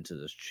over into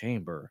this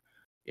chamber,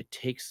 it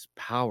takes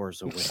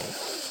powers away.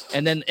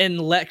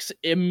 And Lex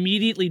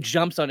immediately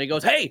jumps on it and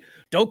goes, hey,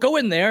 don't go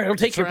in there. It'll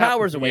take your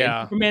powers away.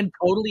 Yeah. And Superman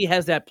totally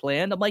has that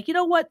plan. I'm like, you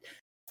know what?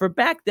 For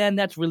back then,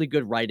 that's really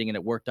good writing, and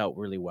it worked out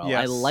really well.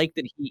 Yes. I like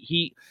that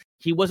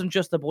he wasn't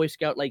just a Boy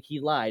Scout, like he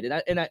lied.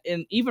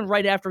 And even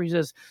right after he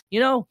says,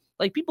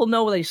 like people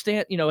know where they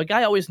stand, a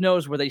guy always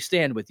knows where they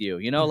stand with you,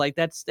 like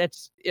that's,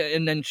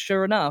 and then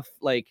sure enough,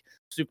 like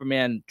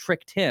Superman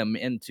tricked him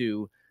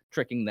into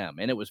tricking them,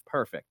 and it was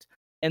perfect.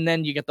 And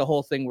then you get the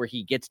whole thing where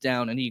he gets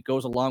down and he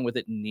goes along with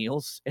it and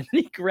kneels, and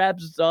he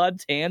grabs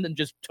Zod's hand and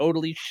just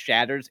totally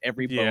shatters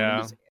every bone in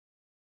his hand.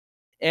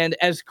 And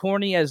as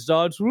corny as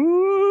Zod's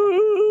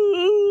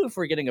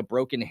for getting a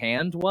broken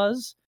hand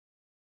was,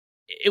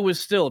 it was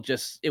still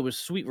it was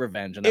sweet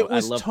revenge. And it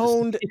was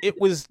toned. It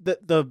was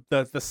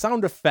the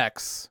sound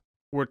effects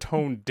were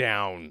toned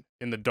down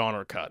in the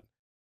Donner cut.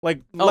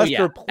 Like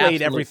Lester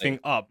played everything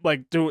up,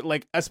 like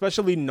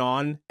especially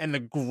Non and the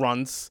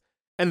grunts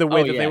and the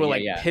way that they were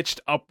pitched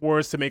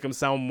upwards to make them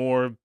sound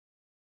more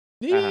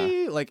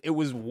like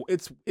it's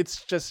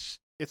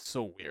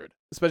so weird,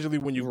 especially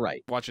when you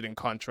watch it in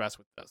contrast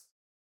with this.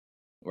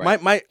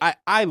 Right.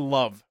 I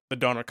love the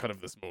Donner cut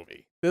of this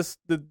movie. That's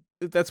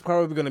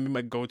probably going to be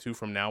my go-to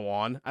from now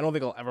on. I don't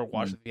think I'll ever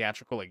watch the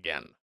theatrical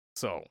again.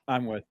 So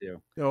I'm with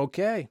you.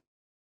 Okay.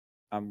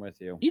 I'm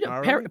with you.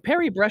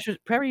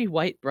 Perry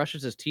White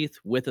brushes his teeth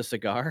with a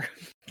cigar.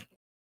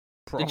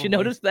 Probably. Did you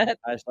notice that?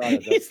 I saw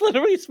it. He's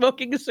literally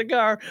smoking a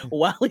cigar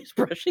while he's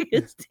brushing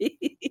his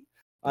teeth.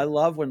 I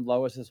love when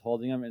Lois is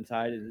holding him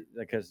inside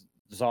because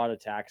Zod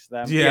attacks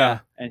them. Yeah.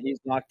 And he's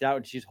knocked out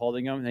and she's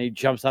holding him and he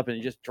jumps up and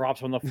he just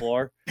drops on the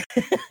floor.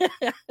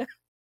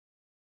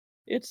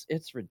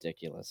 It's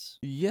ridiculous.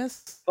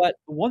 Yes. But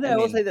one thing I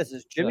will say this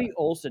is Jimmy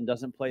Olsen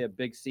doesn't play a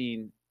big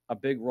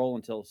role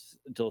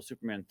until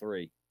Superman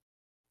 3.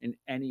 in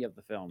any of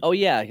the films. Oh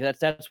yeah,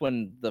 that's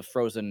when the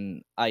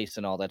frozen ice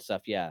and all that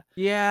stuff. Yeah,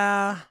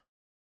 Yeah.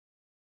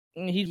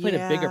 he played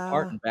a bigger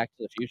part Yeah. in Back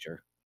to the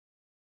Future.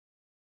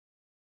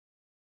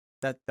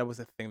 That was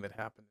a thing that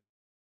happened.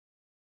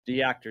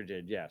 The actor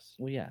did, yes.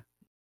 Well, yeah,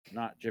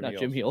 Not Jimmy not Olsen.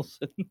 Jimmy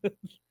Olsen.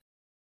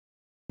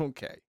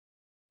 Okay.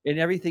 In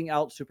everything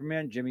else,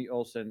 Superman, Jimmy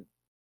Olsen,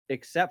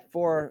 except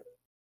for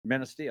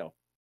Man of Steel.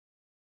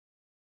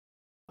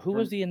 Who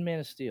was he in Man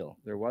of Steel?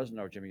 There was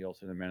no Jimmy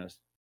Olsen in Man of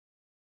Steel.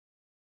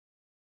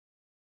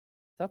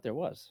 Thought there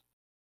was.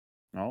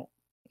 No.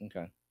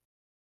 Okay.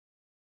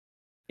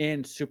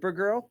 In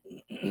Supergirl,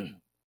 He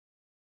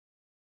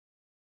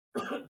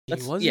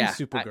That's- was yeah, in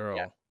Supergirl.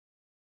 yeah.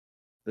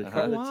 the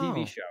wow.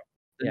 TV show,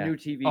 the Yeah. new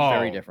TV Oh, show,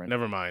 Very different.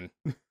 Never mind.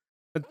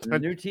 the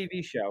new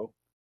TV show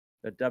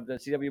that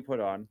CW put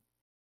on.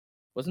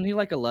 Wasn't he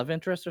like a love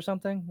interest or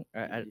something?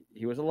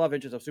 He was a love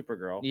interest of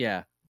Supergirl,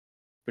 Yeah,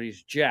 but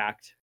he's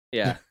jacked.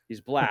 yeah.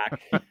 He's black.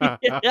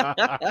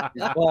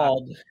 He's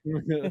bald.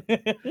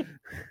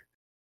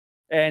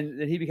 And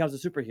then he becomes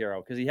a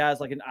superhero because he has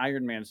like an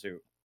Iron Man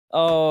suit.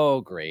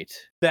 Oh, great.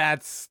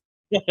 That's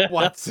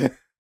what.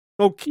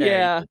 Okay.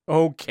 Yeah.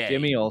 Okay.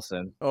 Jimmy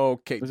Olsen.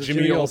 Okay. This is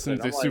Jimmy Jimmy Olsen's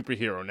Olsen. a I'm like-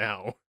 superhero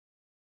now.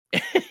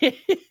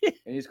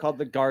 And he's called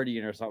the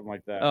Guardian or something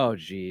like that. Oh,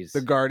 jeez.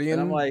 The Guardian.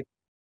 And I'm like,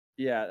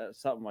 yeah,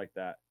 something like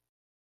that.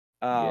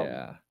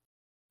 Yeah.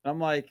 I'm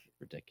like,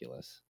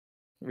 Ridiculous.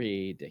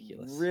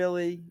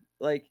 really?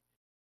 Like,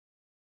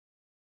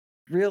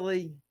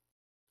 really?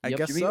 I Yep.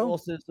 guess Jimmy so.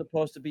 Olsen's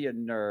supposed to be a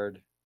nerd.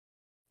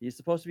 He's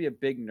supposed to be a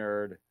big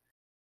nerd,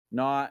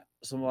 not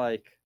some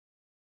like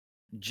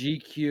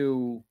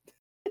GQ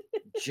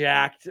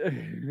jacked.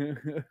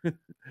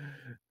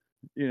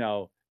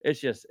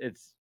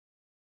 It's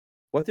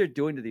what they're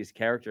doing to these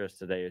characters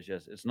today is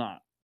it's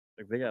not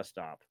like they gotta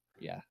stop.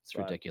 Yeah, it's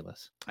But-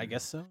 ridiculous. I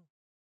guess so.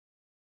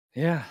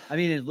 Yeah. I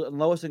mean, in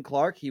Lois and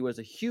Clark, he was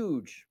a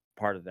huge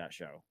part of that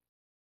show.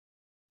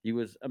 He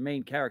was a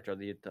main character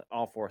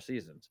all 4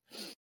 seasons.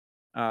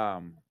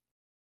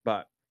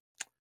 But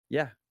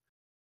yeah,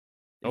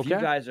 if you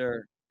Okay. guys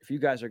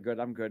are good,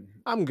 I'm good.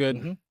 I'm good.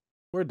 Mhm.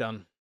 We're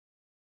done.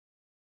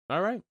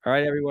 All right. All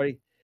right, everybody.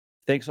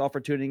 Thanks all for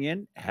tuning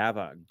in. Have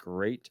a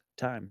great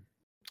time.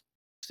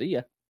 See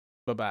ya.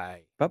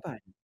 Bye-bye. Bye bye.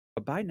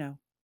 Bye bye now.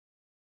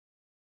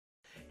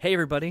 Hey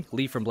everybody,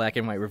 Lee from Black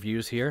and White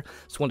Reviews here.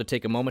 Just wanted to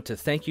take a moment to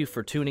thank you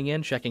for tuning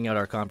in, checking out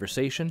our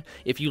conversation.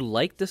 If you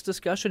like this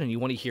discussion and you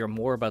want to hear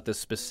more about this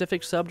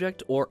specific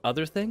subject or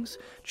other things,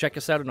 check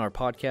us out on our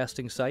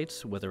podcasting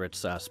sites, whether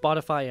it's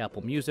Spotify,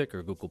 Apple Music,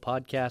 or Google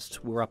Podcasts.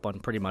 We're up on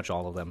pretty much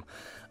all of them.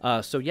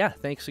 So yeah,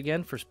 thanks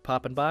again for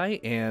popping by,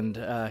 and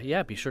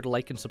be sure to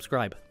like and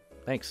subscribe.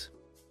 Thanks.